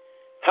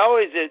 how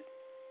is it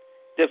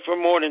that for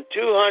more than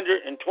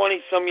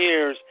 220 some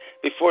years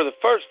before the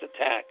first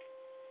attack,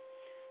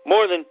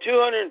 more than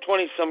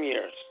 220 some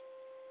years,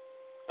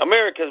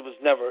 America was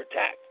never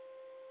attacked?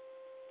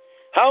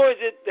 How is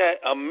it that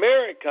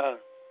America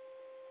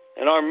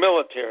and our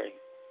military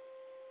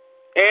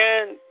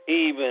and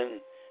even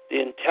the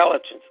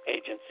intelligence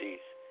agencies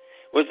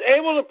was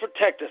able to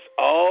protect us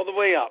all the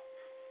way up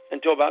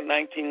until about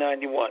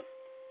 1991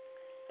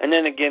 and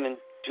then again in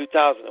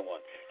 2001?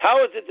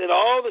 How is it that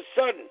all of a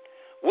sudden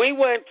we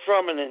went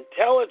from an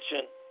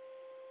intelligent,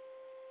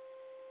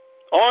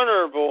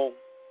 honorable,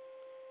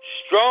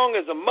 strong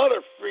as a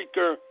mother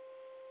freaker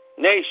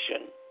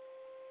nation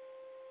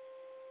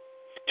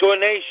to a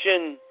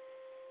nation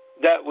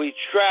that we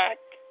track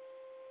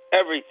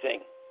everything?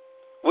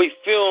 We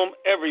film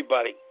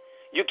everybody.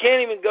 You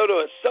can't even go to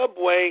a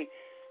Subway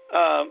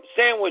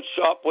sandwich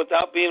shop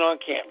without being on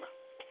camera.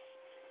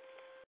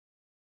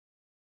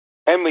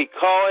 And we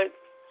call it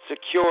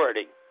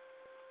security.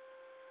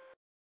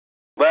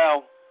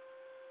 Well,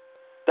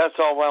 that's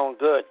all well and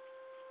good.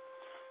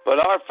 But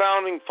our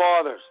founding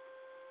fathers,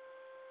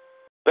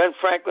 Ben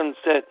Franklin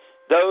said,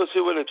 those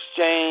who would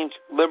exchange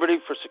liberty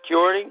for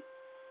security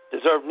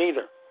deserve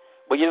neither.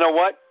 But you know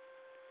what?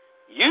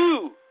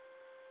 You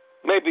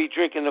may be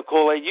drinking the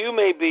Kool-Aid. You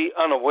may be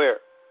unaware.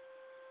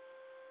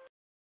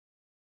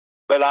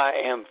 But I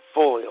am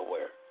fully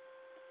aware.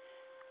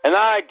 And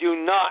I do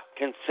not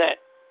consent.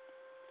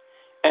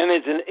 And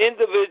as an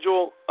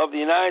individual of the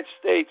United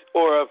States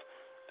or of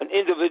an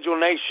individual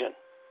nation,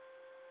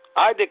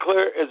 I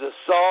declare as a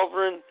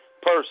sovereign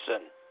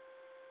person,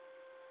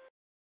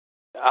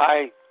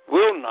 I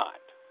will not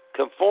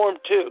conform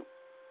to,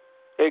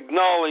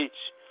 acknowledge,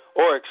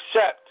 or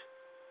accept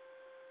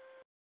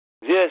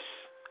this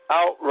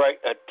outright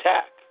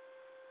attack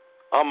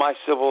on my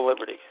civil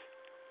liberties.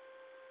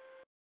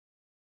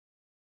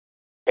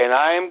 And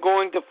I am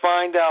going to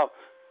find out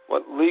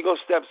what legal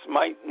steps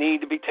might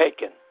need to be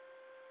taken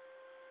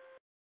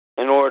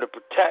in order to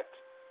protect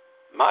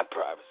my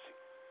privacy,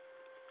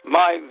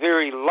 my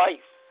very life.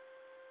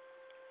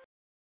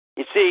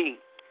 You see,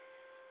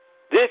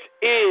 this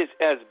is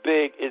as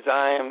big as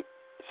I am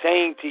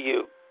saying to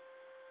you.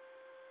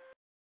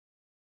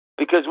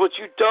 Because what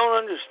you don't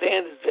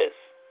understand is this.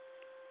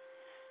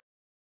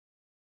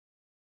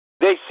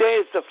 They say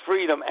it's the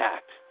Freedom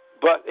Act,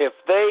 but if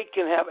they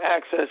can have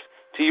access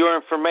to your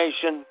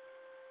information,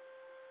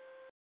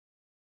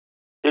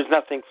 there's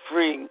nothing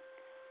free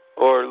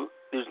or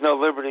there's no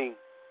liberty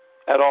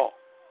at all.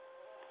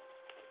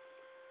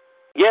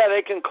 Yeah,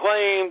 they can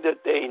claim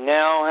that they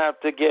now have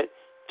to get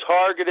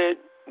targeted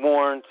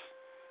warrants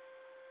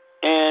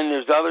and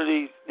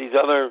there's these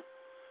other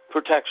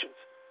protections.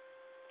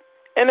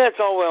 And that's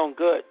all well and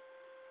good.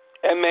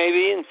 And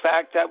maybe, in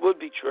fact, that would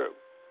be true.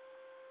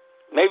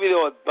 Maybe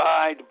they'll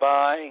abide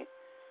by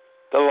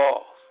the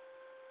laws.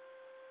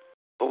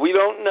 But we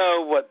don't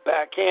know what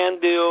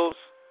backhand deals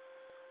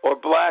or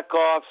black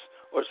ops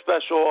or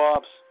special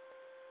ops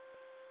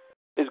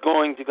is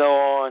going to go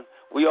on.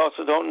 We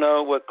also don't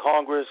know what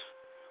Congress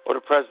or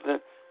the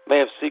president may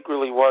have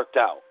secretly worked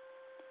out.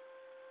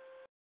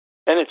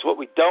 And it's what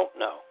we don't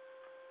know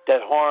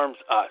that harms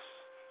us.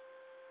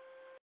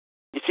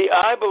 You see,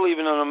 I believe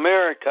in an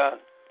America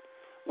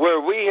where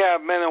we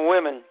have men and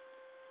women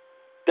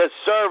that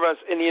serve us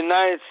in the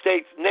United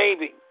States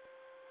Navy.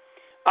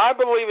 I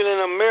believe in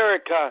an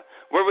America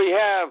where we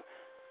have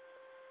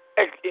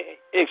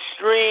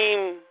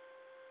extreme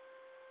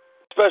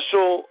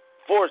special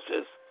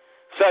forces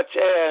such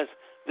as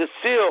the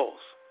SEALs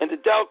and the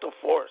Delta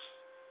Force,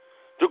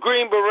 the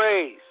Green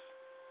Berets,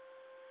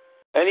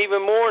 and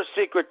even more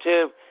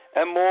secretive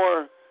and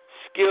more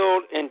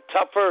skilled and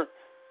tougher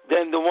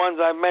than the ones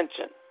I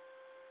mentioned.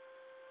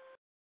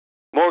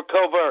 More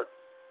covert,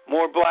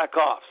 more black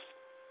ops.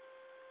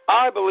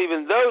 I believe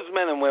in those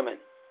men and women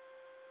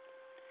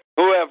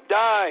who have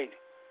died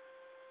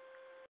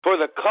for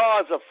the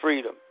cause of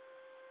freedom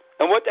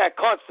and what that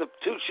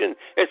Constitution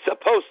is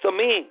supposed to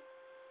mean.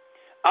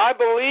 I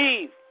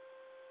believe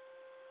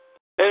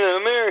in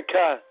an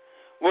America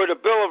where the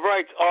Bill of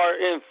Rights are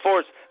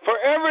enforced for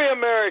every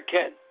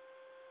American.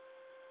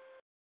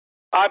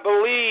 I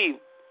believe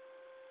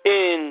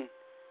in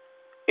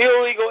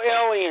illegal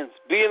aliens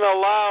being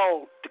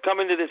allowed to come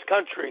into this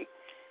country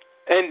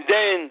and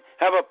then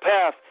have a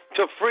path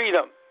to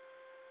freedom.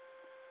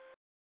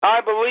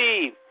 I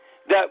believe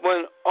that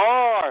when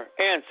our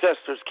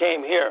ancestors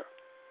came here,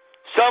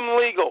 some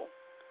legal,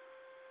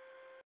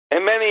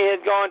 and many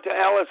had gone to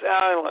Ellis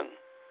Island,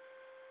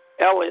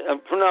 I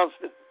pronounced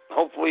it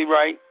hopefully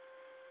right,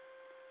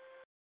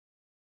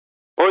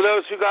 or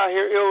those who got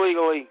here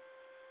illegally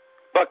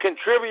but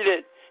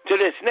contributed to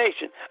this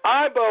nation.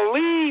 I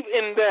believe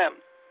in them.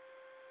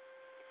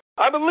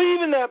 I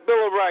believe in that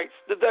Bill of Rights,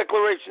 the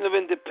Declaration of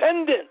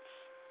Independence.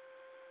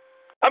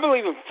 I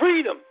believe in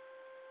freedom.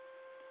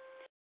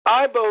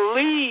 I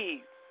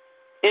believe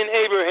in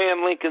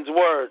Abraham Lincoln's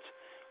words.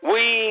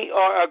 We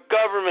are a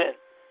government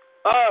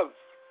of,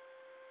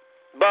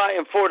 by,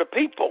 and for the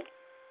people.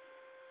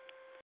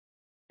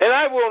 And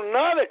I will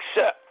not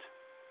accept,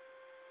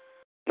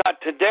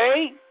 not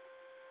today,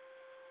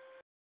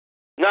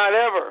 not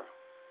ever,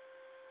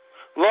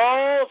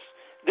 laws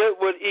that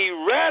would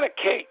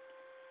eradicate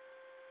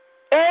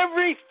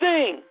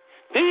everything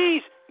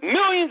these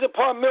millions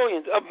upon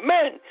millions of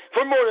men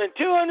for more than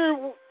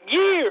 200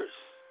 years,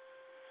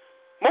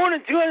 more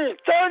than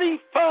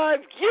 235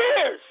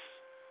 years,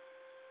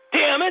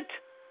 damn it,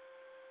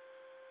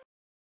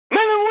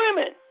 men and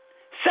women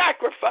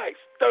sacrificed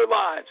their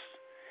lives.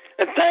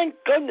 And thank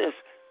goodness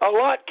a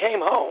lot came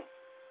home.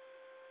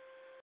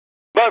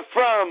 But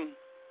from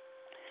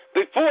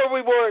before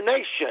we were a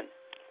nation,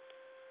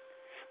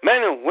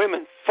 men and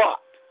women fought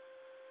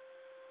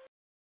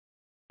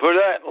for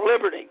that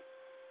liberty,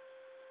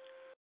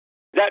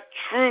 that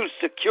true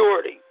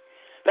security,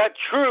 that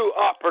true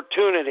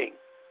opportunity.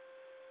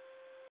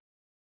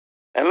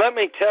 And let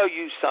me tell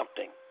you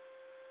something.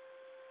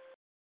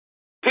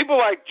 People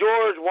like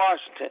George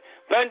Washington,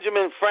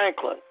 Benjamin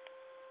Franklin,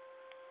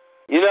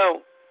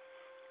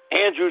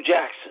 Andrew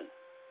Jackson,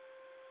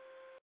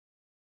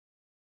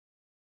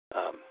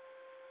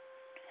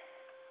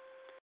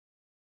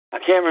 I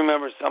can't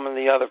remember some of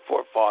the other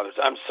forefathers.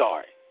 I'm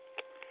sorry.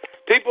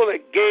 People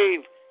that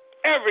gave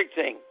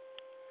everything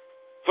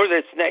for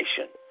this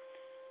nation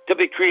to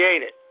be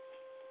created.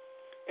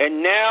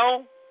 And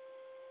now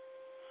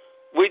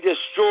we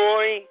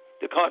destroy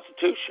the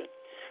Constitution.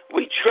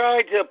 We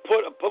try to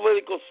put a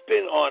political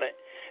spin on it.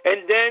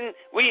 And then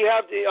we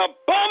have the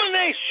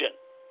abomination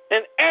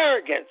and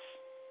arrogance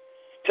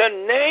to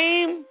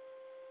name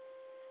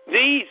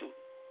these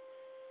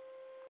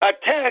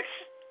attacks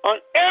on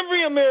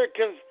every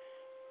American's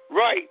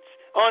rights,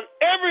 on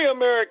every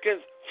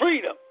American's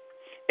freedom,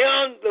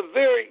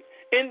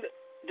 in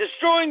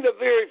destroying the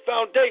very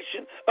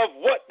foundation of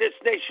what this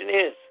nation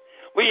is.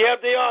 We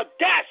have the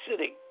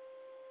audacity,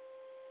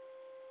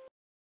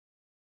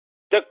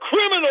 the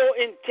criminal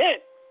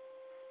intent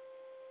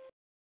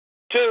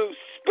to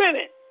spin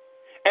it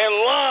and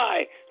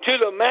lie to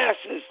the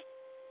masses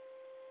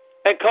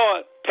and call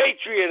it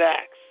Patriot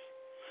Acts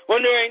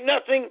when there ain't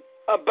nothing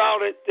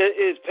about it that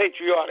is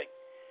patriotic.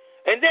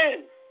 And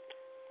then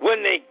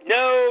when they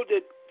know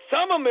that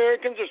some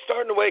Americans are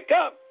starting to wake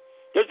up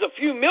there's a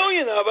few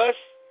million of us,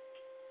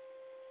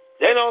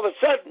 then all of a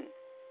sudden,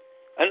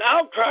 an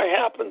outcry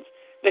happens.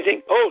 They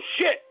think, oh,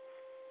 shit,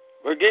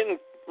 we're getting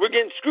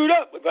screwed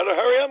up. We better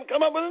hurry up and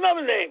come up with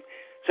another name.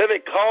 So they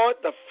call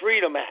it the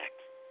Freedom Act.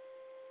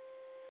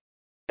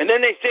 And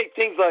then they say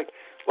things like,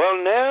 well,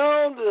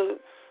 now the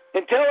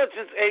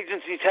intelligence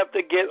agencies have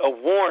to get a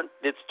warrant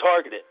that's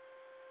targeted.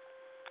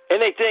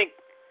 And they think,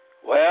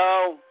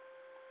 well,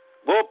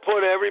 we'll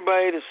put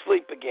everybody to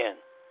sleep again.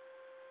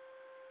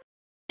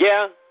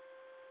 Yeah,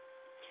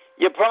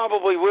 you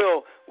probably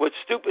will, with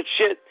stupid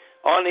shit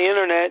on the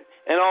internet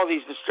and all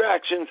these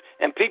distractions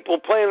and people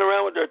playing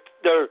around with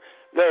their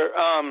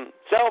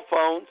cell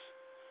phones.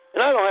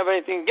 And I don't have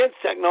anything against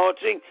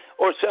technology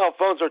or cell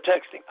phones or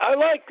texting. I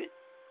like it.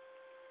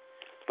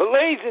 But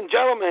ladies and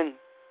gentlemen,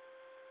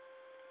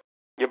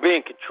 you're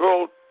being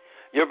controlled.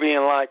 You're being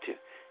lied to.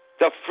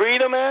 The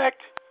Freedom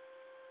Act,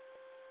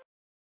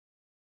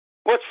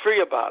 what's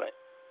free about it?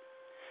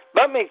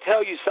 Let me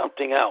tell you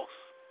something else.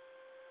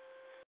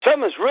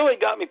 Something that's really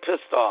got me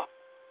pissed off.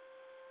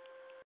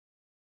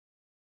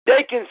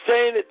 They can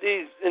say that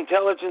these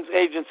intelligence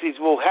agencies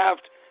will have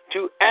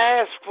to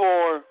ask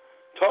for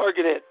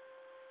targeted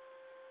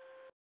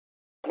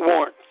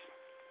warrants.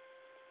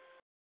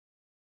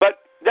 But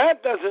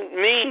that doesn't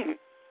mean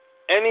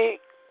any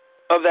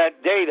of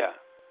that data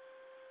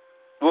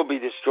will be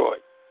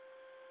destroyed.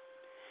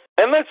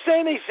 And let's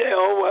say they say,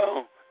 oh,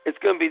 well, it's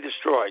going to be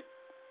destroyed.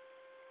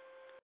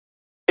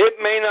 It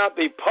may not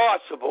be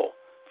possible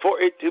for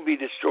it to be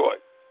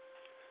destroyed.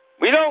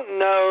 We don't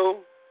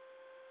know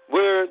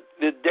where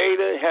the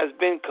data has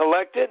been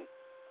collected.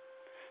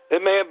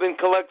 It may have been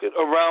collected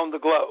around the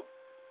globe.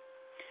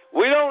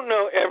 We don't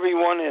know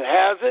everyone that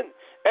has it.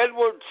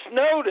 Edward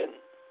Snowden,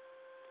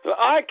 who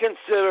I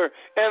consider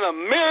an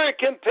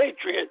American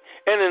patriot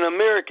and an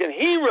American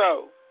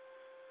hero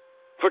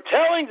for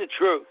telling the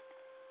truth.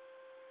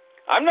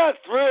 I'm not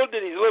thrilled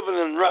that he's living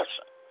in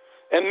Russia.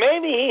 And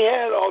maybe he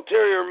had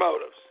ulterior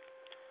motives.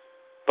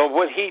 But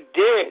what he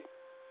did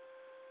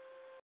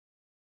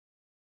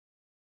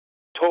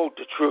told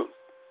the truth.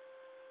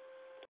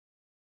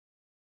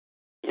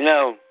 You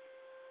know,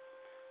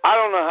 I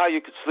don't know how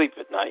you could sleep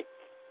at night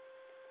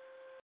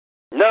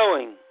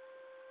knowing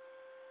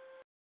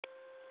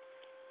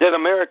that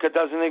America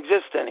doesn't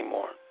exist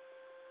anymore.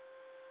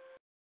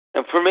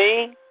 And for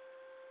me,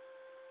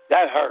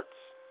 that hurts.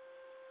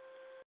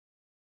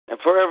 And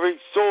for every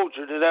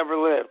soldier that ever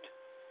lived.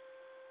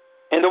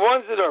 And the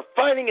ones that are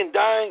fighting and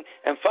dying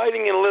and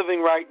fighting and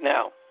living right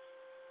now.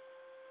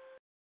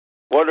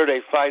 What are they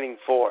fighting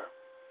for?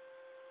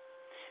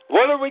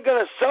 What are we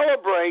going to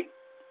celebrate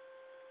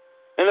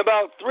in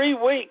about 3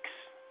 weeks?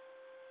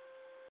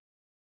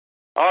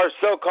 Our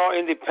so-called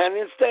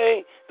Independence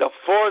Day, the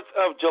 4th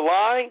of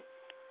July.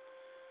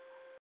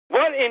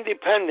 What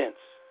independence?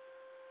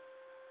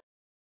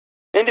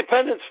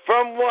 Independence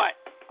from what?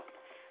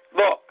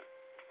 Look,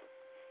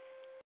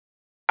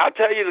 I'll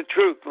tell you the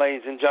truth,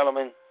 ladies and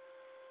gentlemen.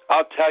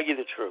 I'll tell you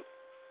the truth.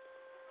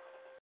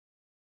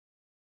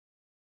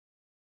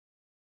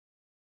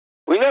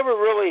 We never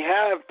really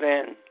have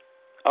been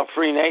a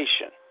free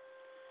nation.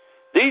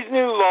 These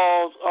new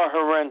laws are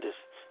horrendous,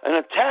 an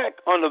attack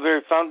on the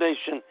very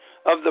foundation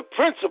of the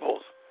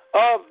principles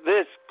of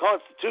this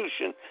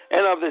Constitution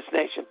and of this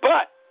nation.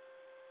 But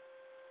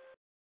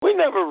we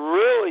never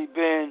really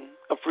been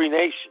a free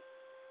nation.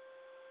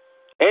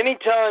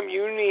 Anytime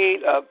you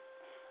need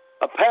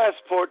a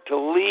passport to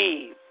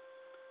leave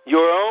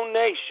your own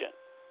nation,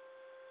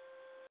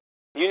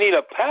 you need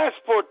a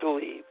passport to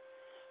leave.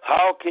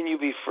 How can you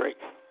be free?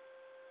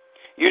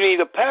 You need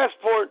a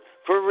passport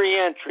for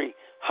reentry.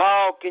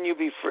 How can you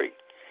be free?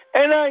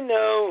 And I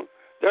know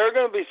there are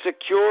going to be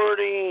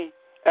security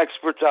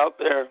experts out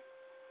there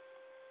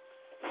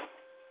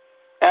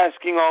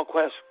asking all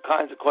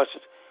kinds of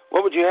questions.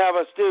 What would you have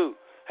us do?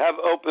 Have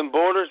open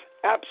borders?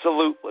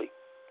 Absolutely.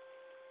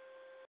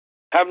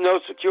 Have no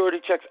security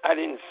checks? I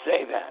didn't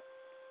say that.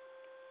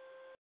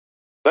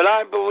 But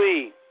I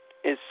believe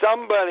if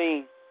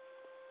somebody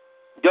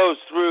goes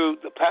through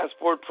the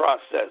passport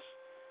process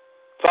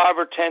 5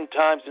 or 10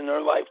 times in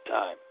their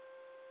lifetime,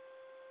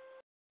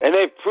 and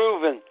they've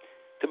proven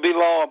to be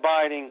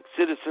law-abiding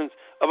citizens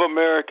of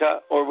America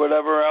or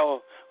wherever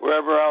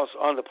else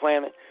on the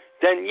planet,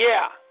 then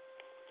yeah,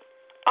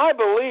 I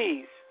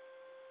believe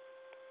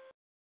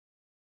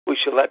we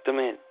should let them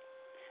in.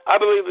 I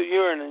believe if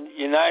you're a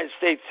United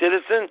States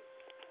citizen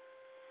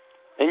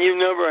and you've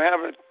never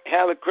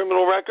had a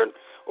criminal record,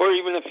 or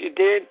even if you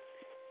did,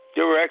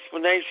 there were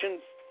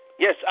explanations.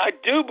 Yes, I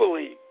do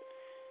believe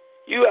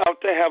you have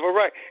to have a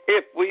right.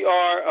 If we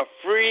are a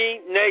free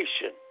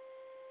nation,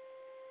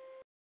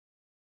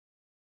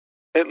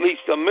 at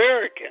least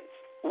Americans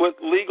with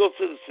legal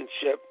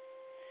citizenship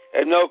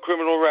and no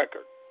criminal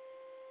record,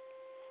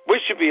 we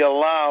should be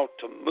allowed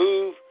to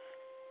move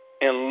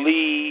and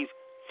leave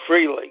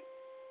freely.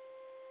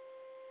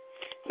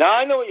 Now,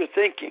 I know what you're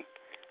thinking.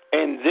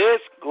 In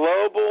this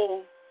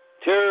global,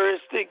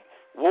 terroristic,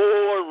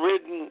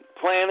 war-ridden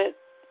planet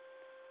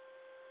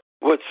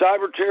with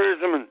cyber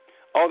terrorism and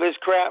all this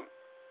crap,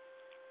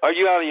 Are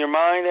you out of your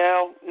mind,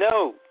 Al?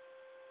 No.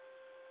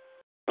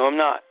 No, I'm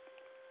not.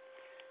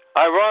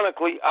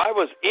 Ironically, I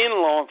was in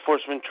law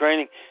enforcement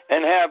training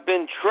and have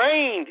been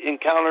trained in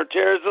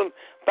counterterrorism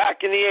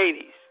back in the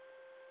 80s.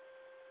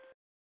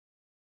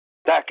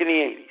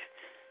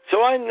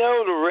 So I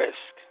know the risk.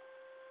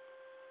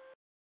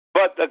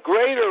 But the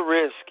greater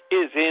risk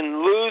is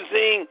in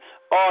losing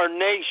our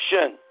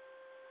nation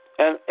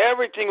and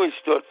everything we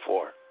stood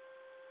for.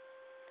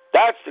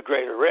 That's the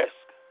greater risk.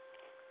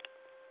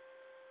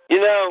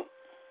 You know,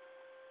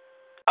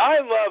 I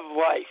love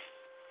life.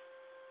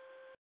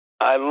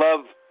 I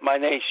love my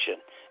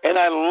nation. And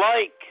I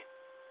like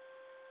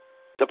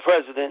the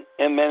president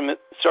and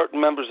certain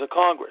members of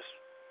Congress,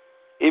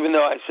 even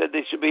though I said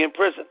they should be in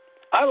prison.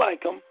 I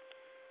like them.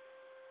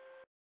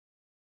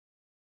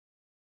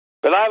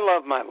 But I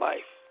love my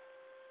life.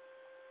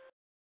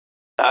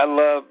 I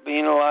love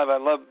being alive. I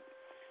love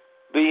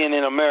being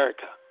in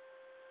America.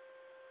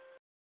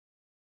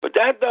 But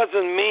that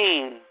doesn't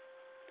mean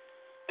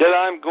that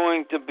I'm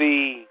going to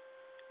be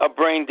a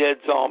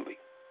brain-dead zombie.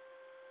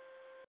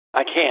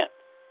 I can't.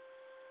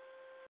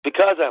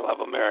 Because I love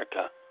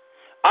America.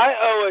 I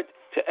owe it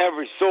to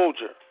every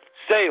soldier,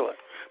 sailor,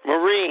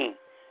 Marine,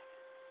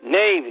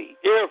 Navy,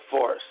 Air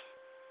Force,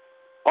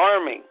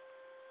 Army,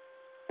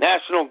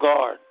 National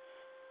Guard,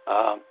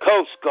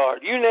 Coast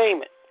Guard, you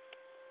name it.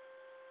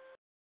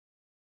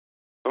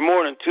 For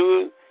more than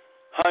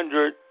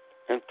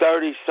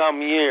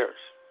 230-some years.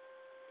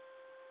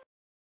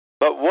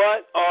 But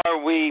what are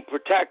we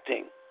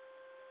protecting?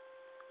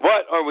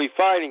 What are we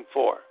fighting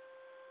for?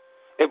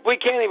 If we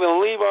can't even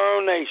leave our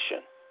own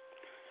nation,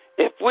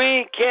 if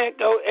we can't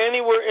go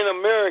anywhere in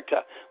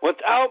America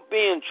without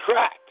being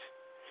tracked,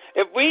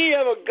 if we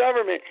have a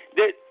government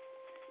that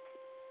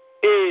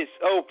is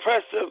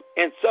oppressive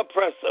and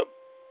suppressive,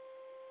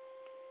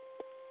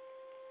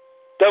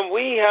 then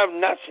we have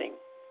nothing.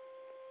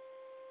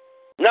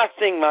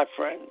 Nothing, my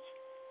friends.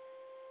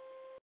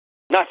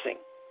 Nothing.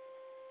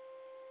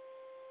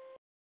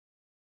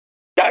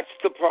 That's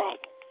the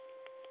problem.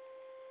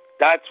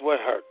 That's what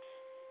hurts.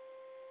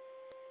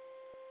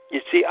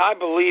 You see, I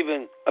believe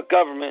in a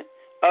government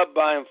of,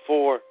 by, and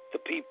for the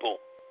people.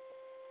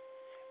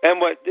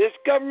 And what this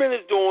government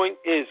is doing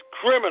is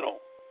criminal.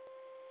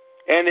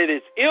 And it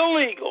is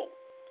illegal.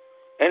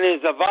 And it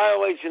is a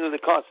violation of the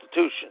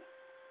Constitution.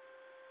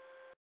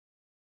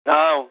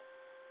 Now,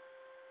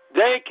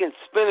 they can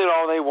spin it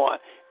all they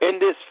want.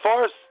 And this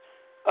farce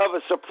of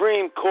a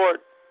Supreme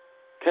Court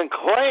can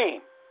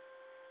claim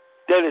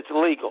that it's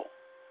legal.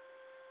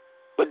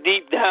 But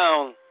deep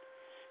down,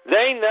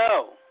 they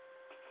know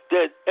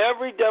that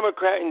every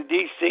Democrat in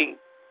D.C.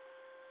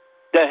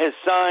 that has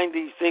signed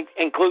these things,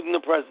 including the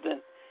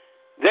president,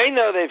 they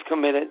know they've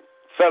committed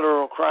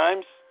federal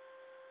crimes.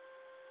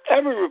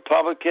 Every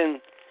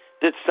Republican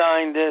that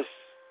signed this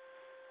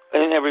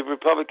and every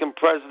Republican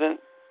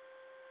president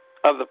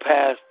of the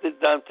past that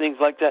done things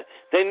like that,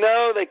 they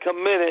know they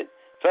committed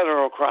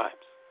federal crimes.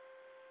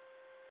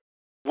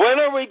 When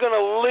are we going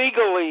to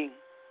legally,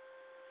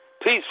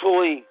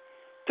 peacefully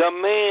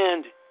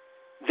demand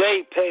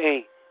they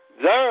pay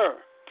their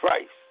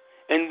price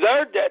and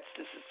their debts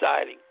to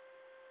society?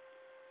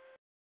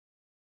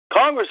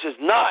 Congress is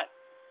not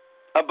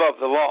above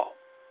the law.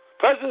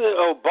 President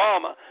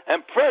Obama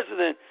and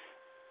President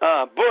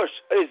Bush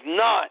is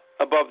not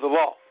above the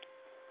law.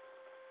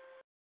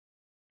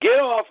 Get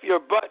off your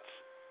butts,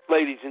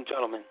 ladies and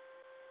gentlemen.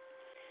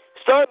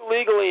 Start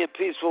legally and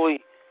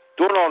peacefully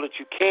doing all that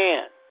you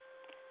can.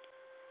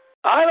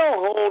 I don't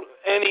hold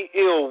any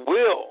ill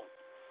will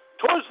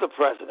towards the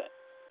president.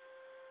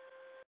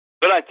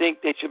 But I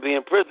think they should be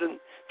in prison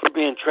for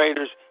being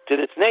traitors to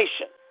this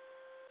nation.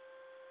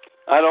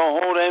 I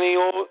don't hold any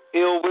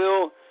ill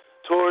will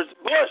towards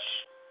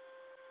Bush.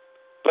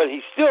 But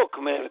he still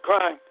committed a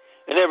crime.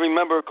 And every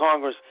member of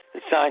Congress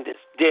that signed this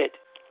did.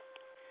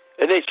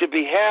 And they should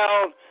be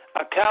held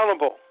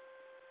accountable.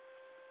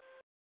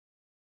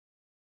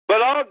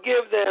 But I'll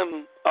give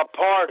them a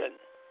pardon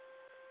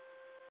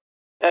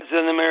as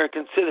an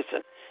American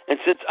citizen. And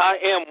since I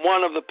am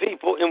one of the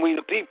people and we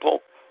the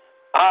people,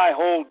 I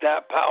hold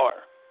that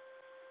power.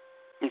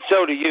 And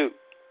so do you.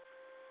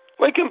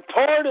 We can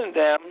pardon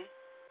them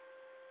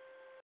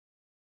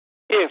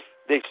if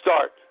they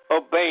start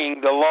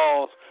obeying the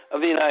laws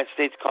of the United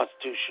States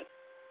Constitution.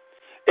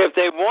 If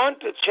they want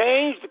to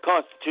change the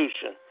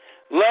Constitution,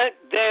 let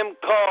them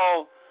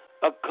call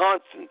a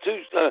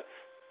constitutional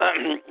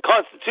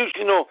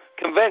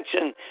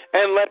convention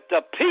and let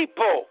the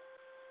people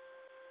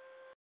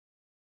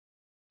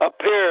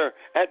appear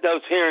at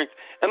those hearings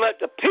and let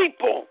the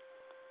people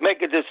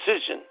make a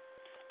decision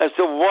as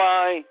to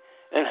why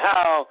and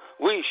how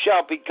we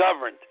shall be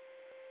governed.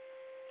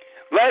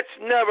 Let's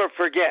never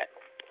forget,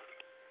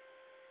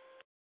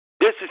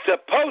 this is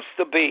supposed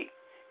to be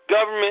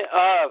government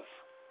of,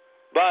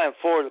 by, and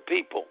for the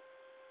people.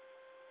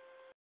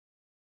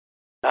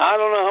 Now, I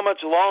don't know how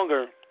much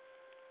longer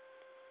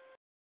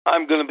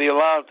I'm going to be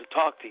allowed to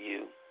talk to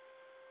you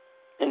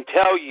and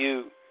tell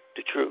you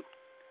the truth.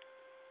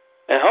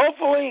 And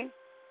hopefully,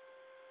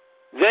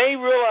 They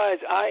realize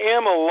I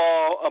am a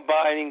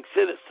law-abiding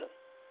citizen.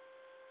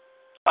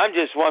 I'm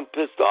just one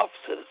pissed-off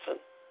citizen.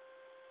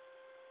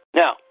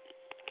 Now,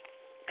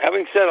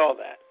 having said all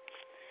that,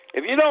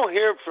 if you don't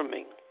hear from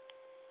me,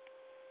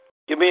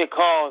 give me a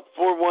call at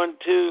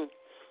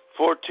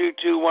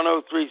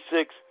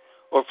 412-422-1036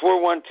 or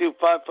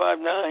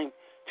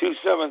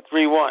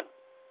 412-559-2731.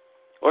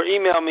 Or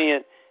email me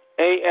at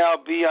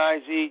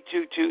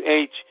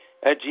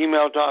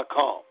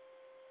albiz22h@gmail.com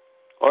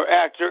or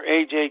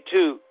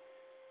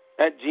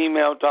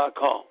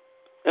actoraj2@gmail.com.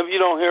 If you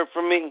don't hear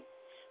from me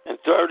in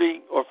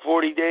 30 or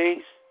 40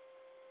 days,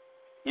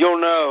 you'll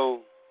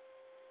know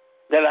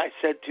that I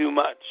said too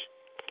much.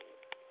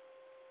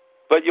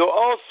 But you'll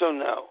also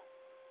know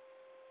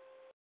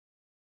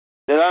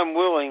that I'm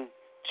willing,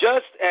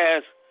 just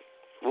as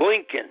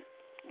Lincoln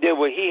did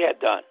what he had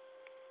done,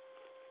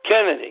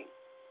 Kennedy,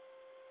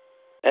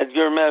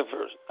 Edgar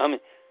Mevers,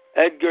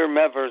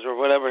 or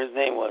whatever his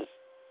name was,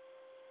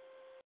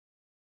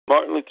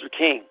 Martin Luther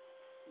King,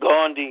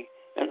 Gandhi,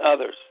 and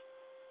others.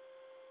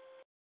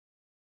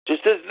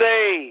 Just as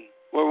they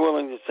were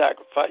willing to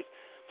sacrifice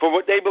for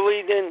what they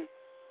believed in,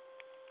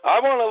 I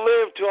want to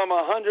live till I'm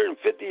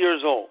 150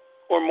 years old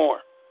or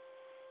more.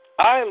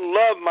 I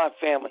love my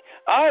family.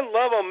 I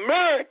love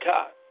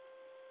America.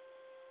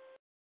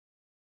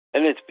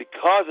 And it's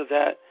because of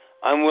that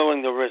I'm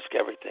willing to risk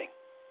everything.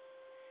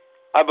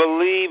 I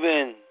believe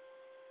in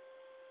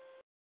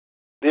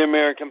the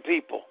American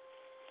people.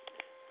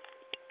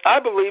 I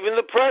believe in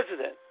the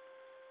president.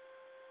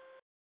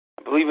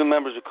 I believe in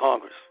members of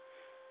Congress.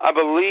 I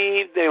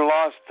believe they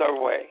lost their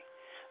way.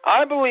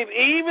 I believe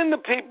even the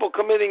people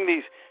committing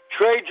these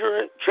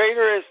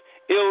traitorous,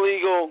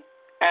 illegal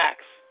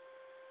acts,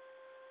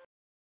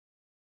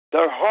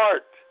 their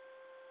heart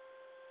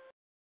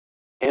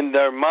and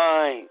their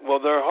mind,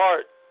 their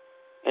heart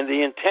and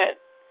the intent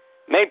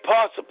may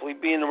possibly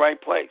be in the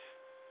right place.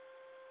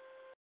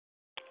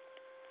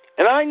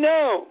 And I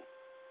know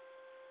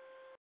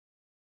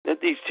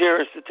that these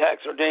terrorist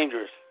attacks are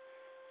dangerous,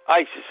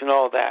 ISIS and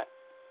all that.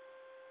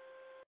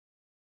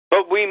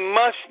 But we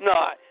must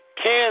not,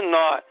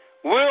 cannot,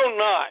 will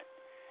not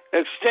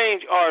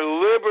exchange our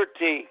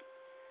liberty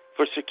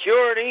for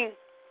security,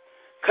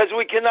 because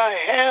we cannot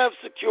have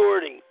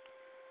security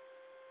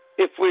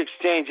if we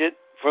exchange it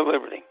for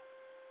liberty.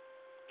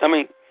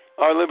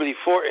 Our liberty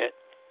for it.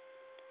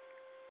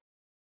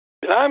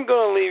 And I'm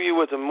going to leave you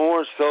with a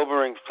more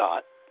sobering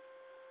thought.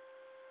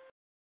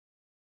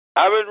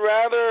 I would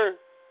rather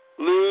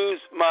lose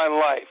my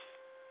life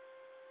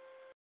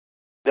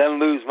than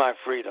lose my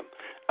freedom.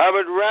 I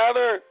would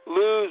rather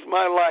lose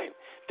my life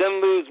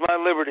than lose my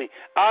liberty.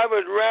 I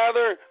would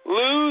rather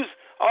lose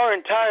our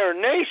entire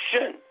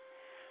nation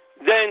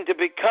than to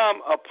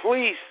become a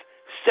police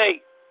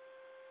state.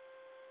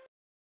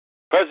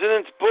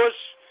 Presidents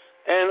Bush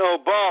and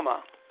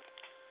Obama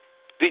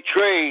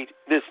betrayed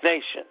this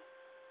nation.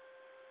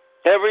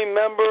 Every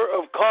member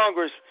of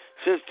Congress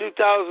since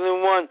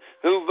 2001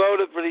 who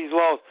voted for these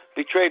laws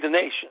betrayed the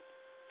nation.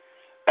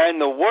 And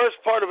the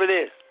worst part of it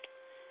is,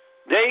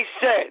 they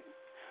said,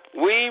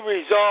 we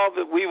resolve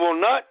that we will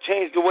not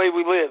change the way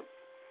we live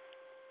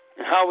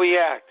and how we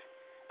act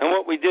and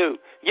what we do.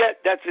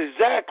 Yet that's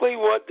exactly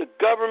what the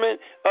government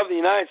of the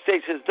United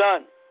States has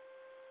done.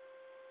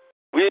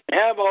 We didn't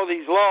have all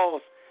these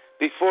laws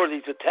before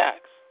these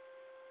attacks.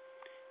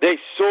 They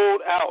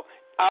sold out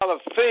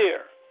of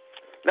fear.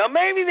 Now,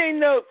 maybe they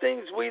know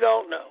things we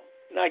don't know,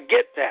 and I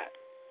get that.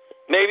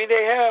 Maybe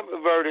they have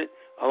averted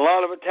a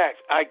lot of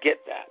attacks. I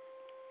get that.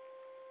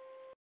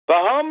 But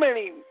how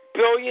many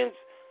billions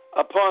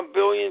upon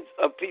billions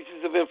of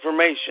pieces of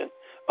information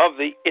of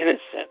the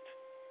innocent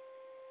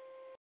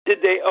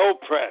did they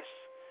oppress,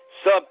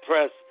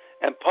 suppress,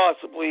 and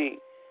possibly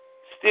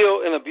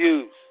steal and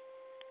abuse?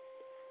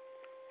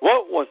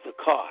 What was the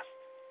cost?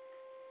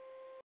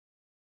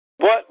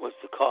 What was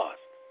the cost?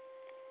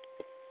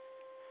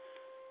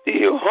 Do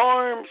you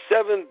harm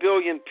 7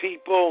 billion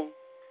people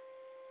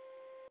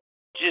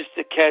just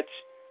to catch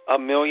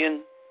 1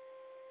 million?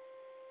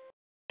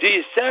 Do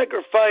you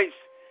sacrifice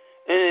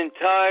an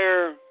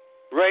entire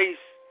race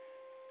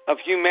of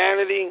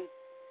humanity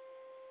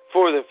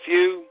for the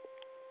few?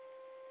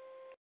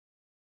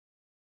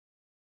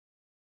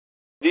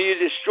 Do you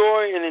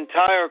destroy an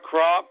entire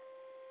crop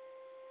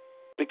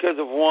because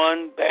of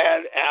one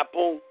bad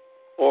apple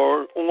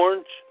or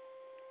orange?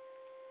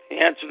 The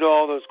answer to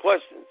all those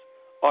questions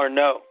are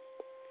no.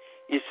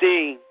 You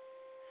see,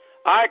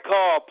 I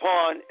call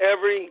upon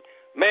every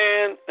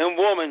man and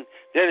woman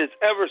that has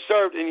ever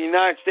served in the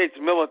United States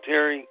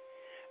military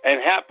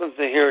and happens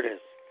to hear this.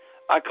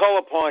 I call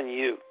upon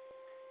you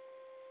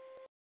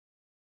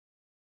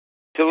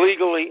to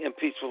legally and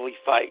peacefully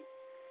fight.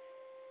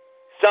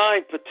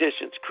 Sign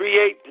petitions,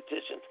 create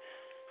petitions,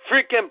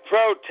 freaking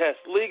protest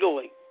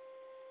legally,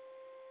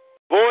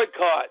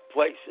 boycott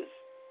places.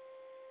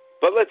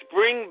 But let's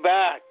bring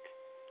back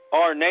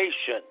our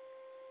nation.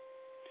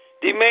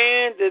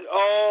 Demand that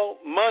all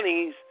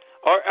monies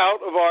are out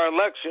of our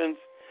elections,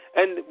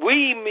 and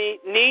we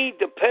need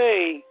to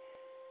pay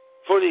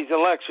for these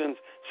elections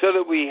so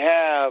that we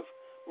have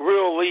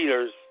real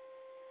leaders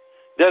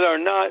that are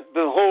not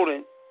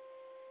beholden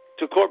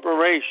to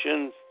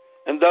corporations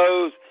and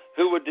those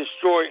who would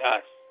destroy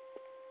us.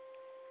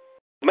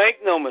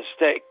 Make no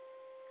mistake,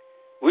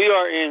 we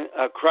are in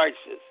a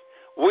crisis.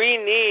 We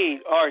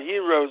need our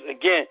heroes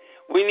again.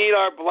 We need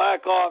our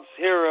Black Ops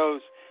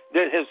heroes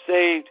that have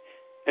saved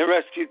and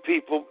rescued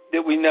people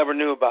that we never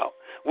knew about.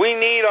 We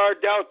need our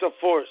Delta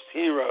Force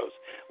heroes.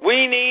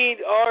 We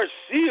need our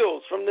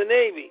SEALs from the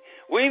Navy.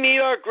 We need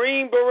our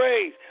Green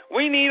Berets.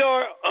 We need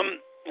our,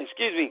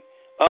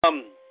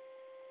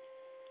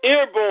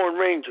 Airborne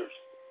Rangers.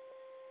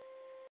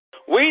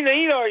 We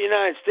need our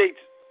United States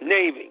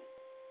Navy.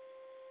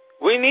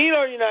 We need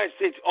our United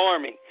States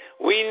Army.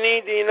 We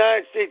need the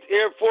United States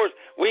Air Force.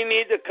 We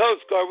need the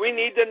Coast Guard. We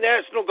need the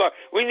National Guard.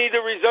 We need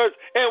the Reserves.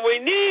 And we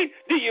need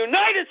the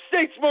United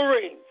States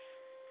Marines.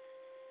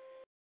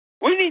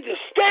 We need to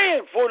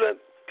stand for the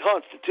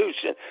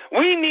Constitution.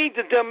 We need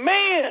to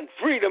demand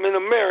freedom in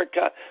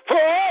America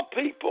for all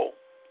people.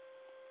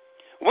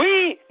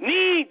 We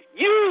need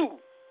you.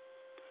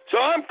 So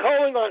I'm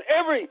calling on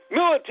every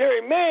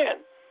military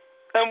man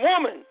and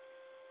woman,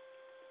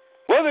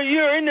 whether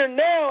you're in there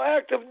now,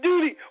 active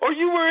duty, or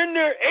you were in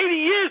there 80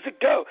 years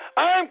ago,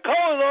 I'm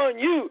calling on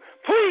you.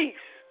 Please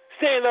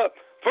stand up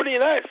for the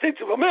United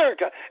States of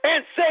America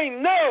and say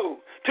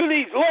no to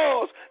these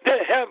laws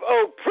that have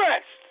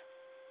oppressed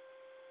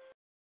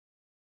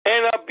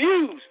and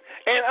abused.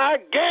 And I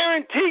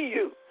guarantee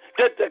you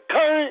that the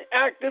current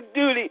active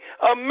duty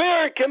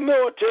American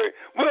military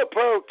will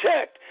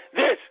protect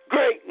this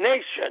great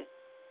nation.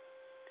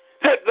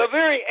 That the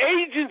very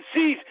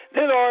agencies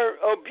that are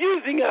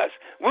abusing us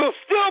will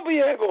still be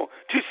able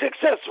to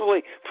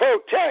successfully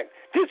protect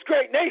this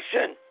great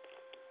nation.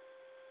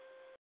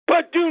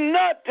 But do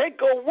not take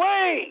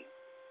away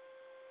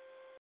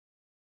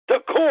the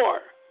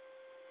core,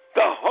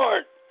 the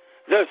heart,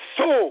 the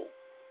soul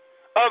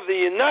of the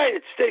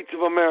United States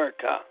of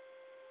America.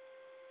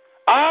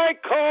 I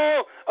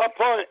call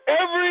upon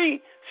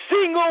every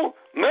single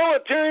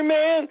military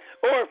man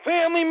or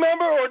family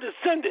member or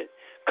descendant.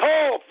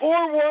 Call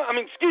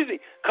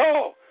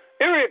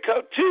area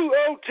code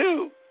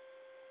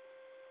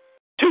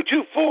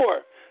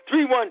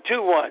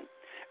 202-224-3121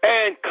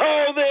 and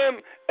call them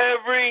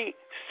every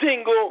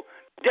single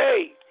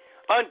day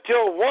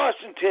until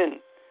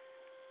Washington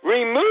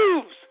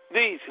removes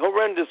these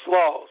horrendous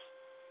laws,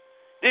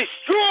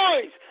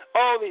 destroys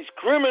all these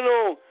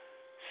criminal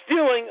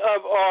stealing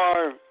of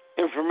our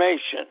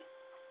information.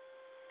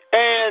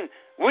 And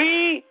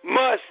we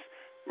must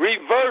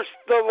reverse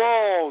the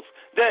laws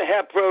that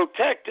have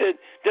protected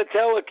the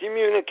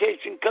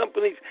telecommunication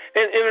companies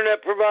and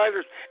internet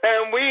providers,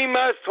 and we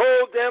must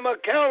hold them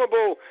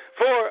accountable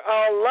for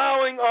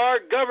allowing our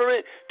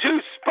government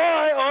to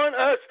spy on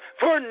us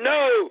for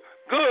no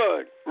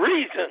good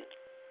reason.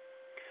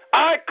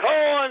 I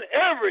call on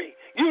every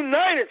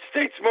United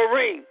States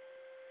Marine,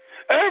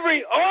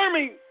 every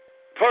Army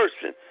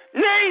person,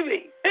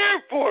 Navy,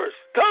 Air Force,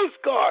 Coast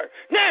Guard,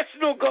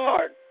 National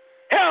Guard,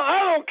 hell, I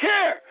don't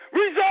care,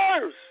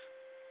 Reserves.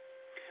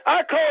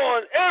 I call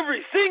on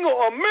every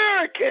single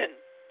American,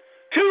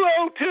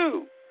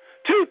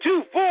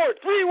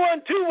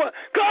 202-224-3121.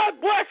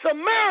 God bless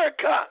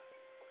America.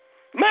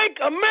 Make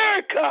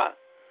America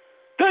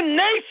the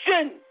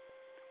nation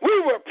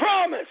we were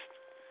promised.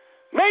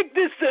 Make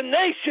this the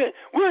nation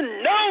where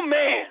no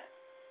man,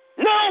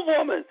 no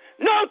woman,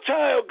 no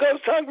child goes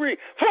hungry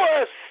for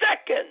a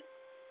second.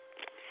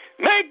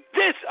 Make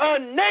this a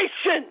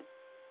nation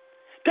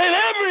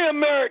that every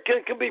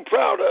American can be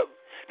proud of.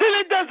 Then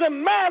it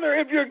doesn't matter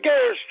if you're gay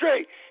or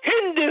straight,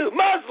 Hindu,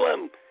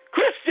 Muslim,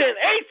 Christian,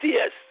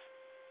 atheist.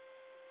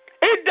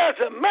 It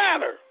doesn't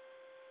matter.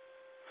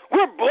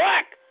 We're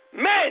black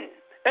men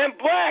and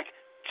black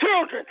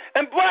children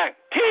and black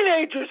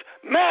teenagers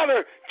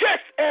matter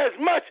just as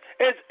much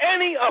as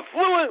any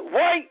affluent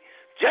white,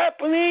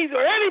 Japanese,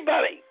 or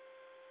anybody.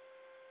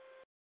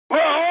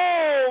 We're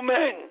all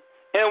men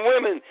and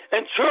women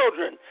and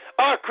children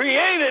are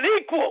created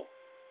equal.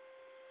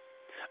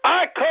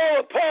 I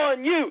call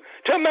upon you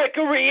to make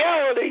a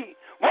reality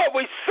what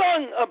we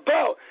sung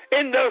about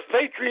in those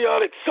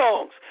patriotic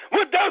songs,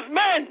 what those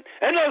men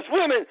and those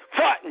women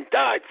fought and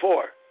died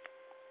for.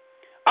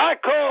 I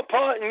call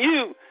upon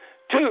you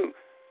to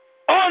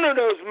honor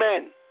those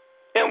men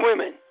and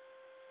women,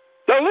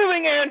 the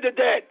living and the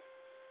dead.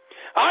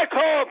 I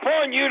call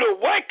upon you to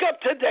wake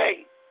up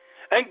today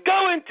and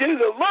go into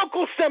the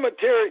local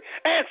cemetery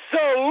and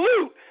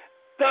salute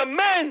the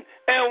men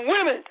and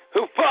women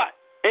who fought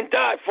and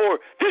died for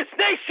this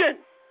nation.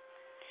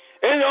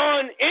 And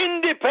on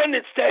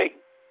Independence Day,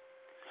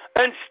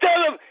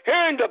 instead of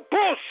hearing the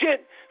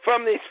bullshit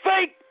from these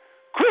fake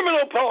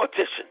criminal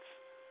politicians,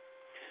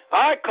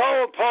 I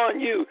call upon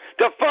you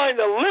to find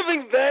a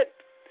living vet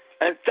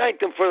and thank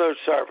them for their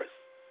service.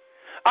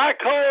 I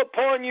call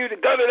upon you to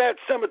go to that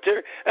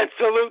cemetery and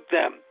salute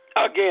them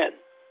again.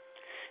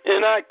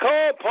 And I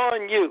call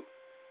upon you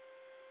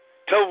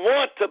to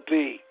want to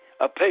be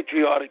a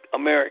patriotic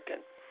American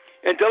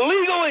and to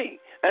legally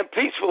and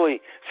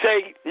peacefully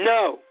say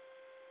no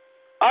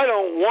I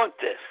don't want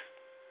this.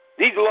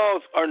 These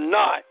laws are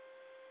not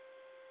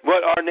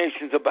what our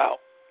nation's about.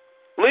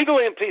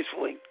 Legally and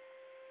peacefully,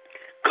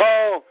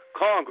 call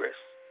Congress.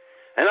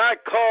 And I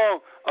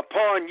call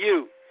upon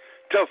you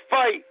to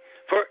fight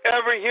for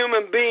every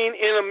human being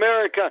in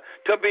America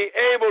to be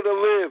able to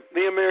live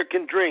the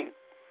American dream.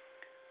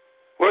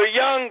 Where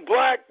young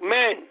black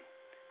men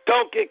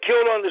don't get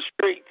killed on the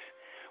streets.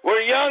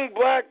 Where young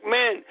black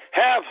men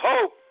have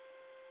hope.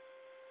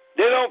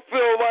 They don't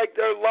feel like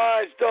their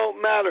lives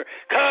don't matter.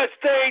 Because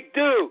they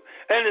do.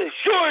 And it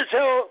sure as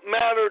hell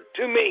matter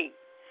to me.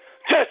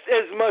 Just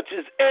as much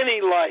as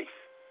any life.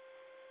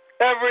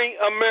 Every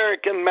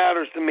American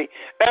matters to me.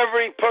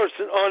 Every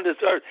person on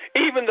this earth.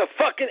 Even the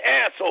fucking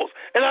assholes.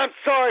 And I'm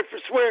sorry for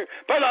swearing,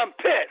 but I'm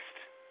pissed.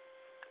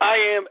 I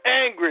am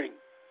angry.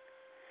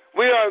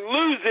 We are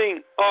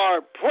losing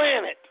our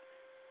planet.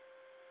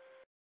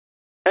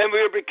 And we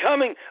are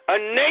becoming a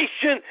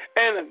nation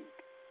and,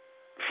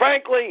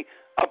 frankly,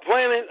 a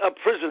planet of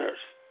prisoners.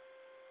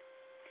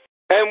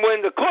 And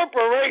when the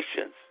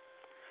corporations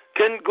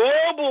can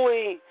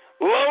globally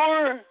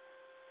lower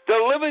the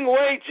living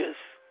wages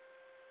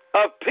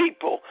of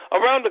people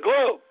around the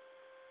globe,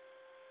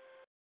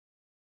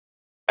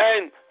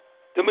 and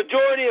the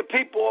majority of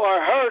people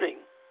are hurting,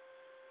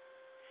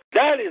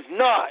 that is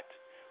not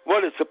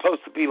what it's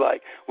supposed to be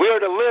like. We are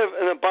to live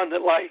an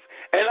abundant life.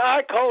 And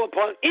I call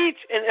upon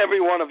each and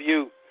every one of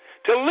you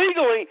to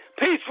legally,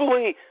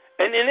 peacefully,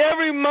 and in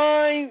every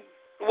mind,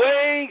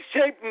 way,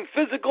 shape, and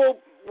physical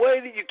way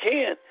that you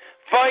can,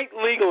 fight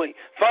legally,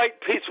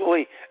 fight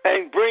peacefully,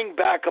 and bring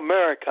back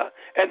America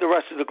and the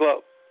rest of the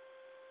globe.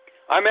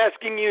 I'm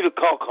asking you to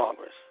call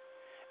Congress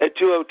at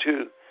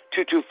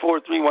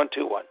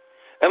 202-224-3121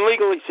 and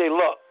legally say,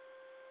 look,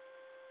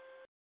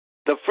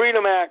 the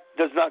Freedom Act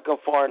does not go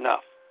far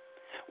enough.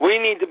 We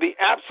need to be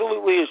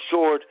absolutely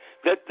assured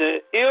that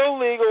the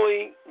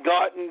illegally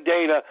gotten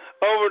data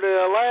over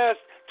the last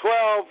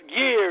 12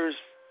 years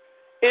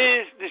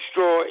is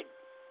destroyed.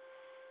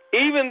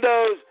 Even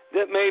those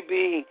that may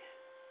be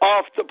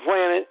off the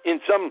planet in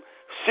some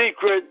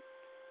secret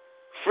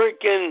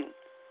freaking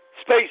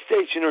space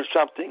station or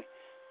something,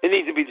 it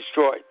needs to be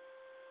destroyed.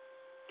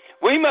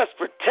 We must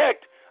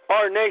protect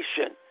our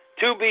nation,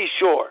 to be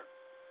sure,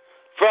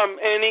 from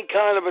any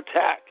kind of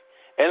attack.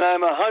 And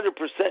I'm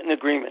 100% in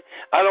agreement.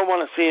 I don't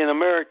want to see an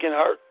American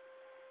hurt.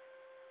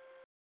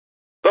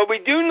 But we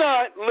do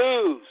not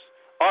lose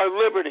our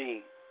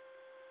liberty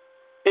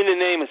in the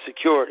name of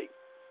security.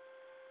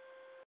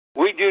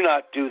 We do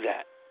not do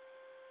that.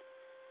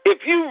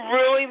 If you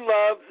really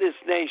love this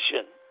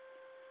nation,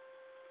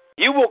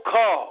 you will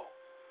call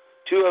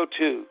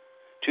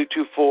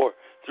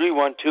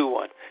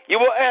 202-224-3121. You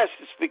will ask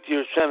to speak to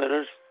your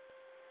senators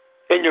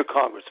and your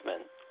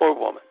congressman or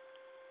woman.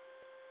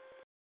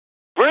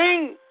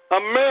 Bring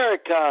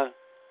America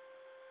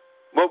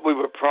what we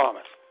were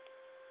promised.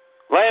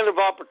 Land of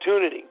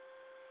opportunity.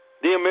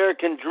 The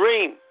American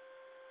dream.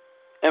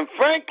 And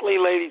frankly,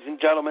 ladies and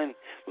gentlemen,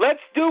 let's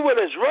do what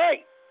is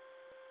right.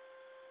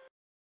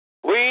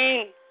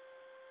 We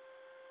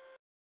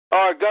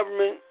are a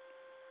government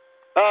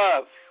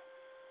of,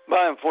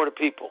 by, and for the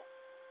people.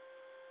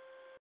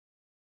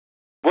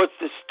 What's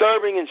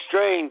disturbing and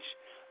strange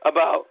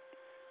about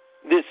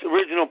this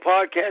original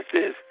podcast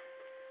is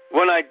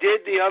when I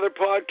did the other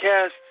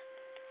podcast,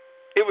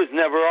 it was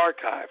never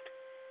archived.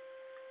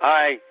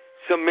 I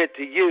submit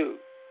to you,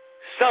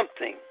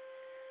 something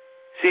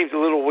seems a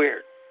little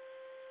weird.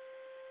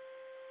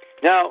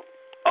 Now,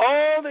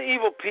 all the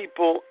evil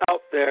people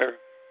out there,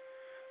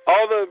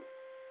 all the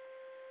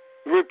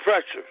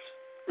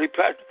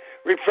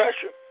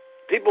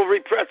people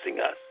repressing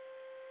us,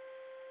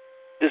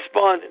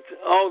 despondents,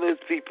 all those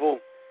people,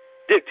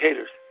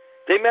 dictators,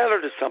 they matter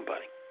to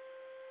somebody.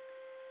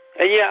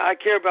 And yeah, I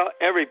care about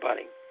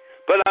everybody,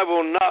 but I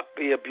will not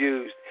be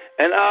abused.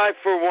 And I,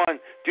 for one,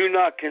 do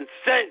not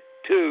consent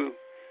to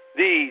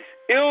these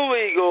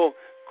illegal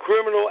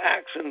criminal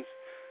actions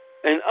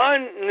and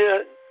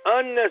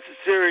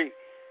unnecessary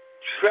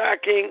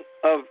tracking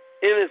of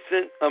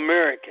innocent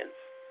Americans.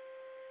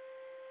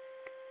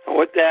 And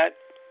with that,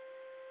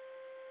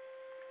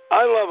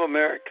 I love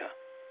America.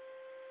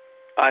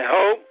 I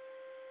hope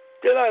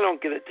that I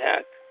don't get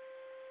attacked.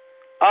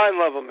 I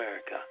love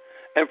America.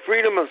 And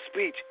freedom of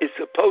speech is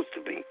supposed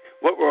to be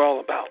what we're all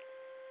about.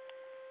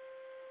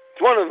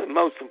 It's one of the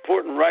most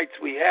important rights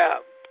we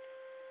have.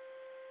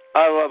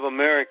 I love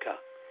America.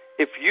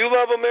 If you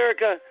love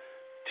America,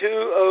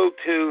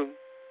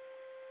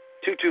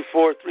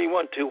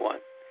 202-224-3121.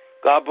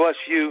 God bless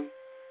you.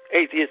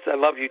 Atheists, I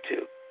love you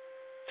too.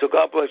 So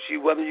God bless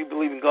you, whether you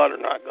believe in God or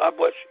not. God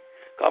bless you.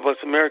 God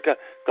bless America.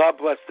 God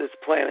bless this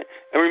planet.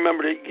 And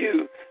remember that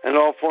you and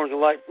all forms of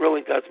life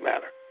really does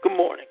matter. Good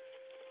morning.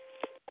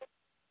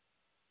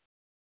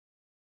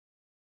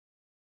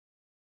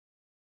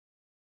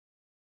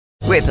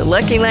 With the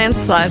Lucky Land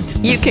Slots,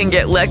 you can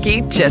get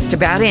lucky just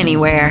about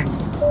anywhere.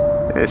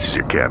 This is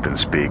your captain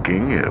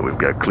speaking. We've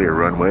got clear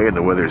runway and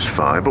the weather's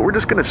fine, but we're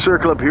just going to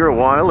circle up here a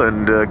while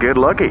and get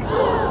lucky.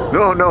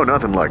 No,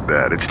 nothing like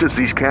that. It's just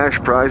these cash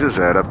prizes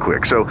add up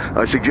quick. So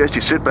I suggest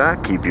you sit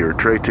back, keep your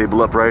tray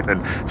table upright,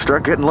 and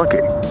start getting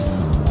lucky.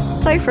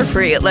 Play for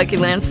free at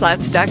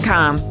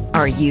LuckyLandSlots.com.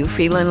 Are you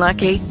feeling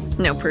lucky?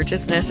 No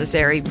purchase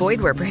necessary.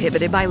 Void where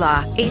prohibited by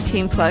law.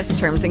 18+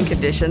 terms and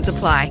conditions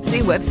apply. See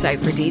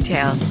website for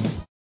details.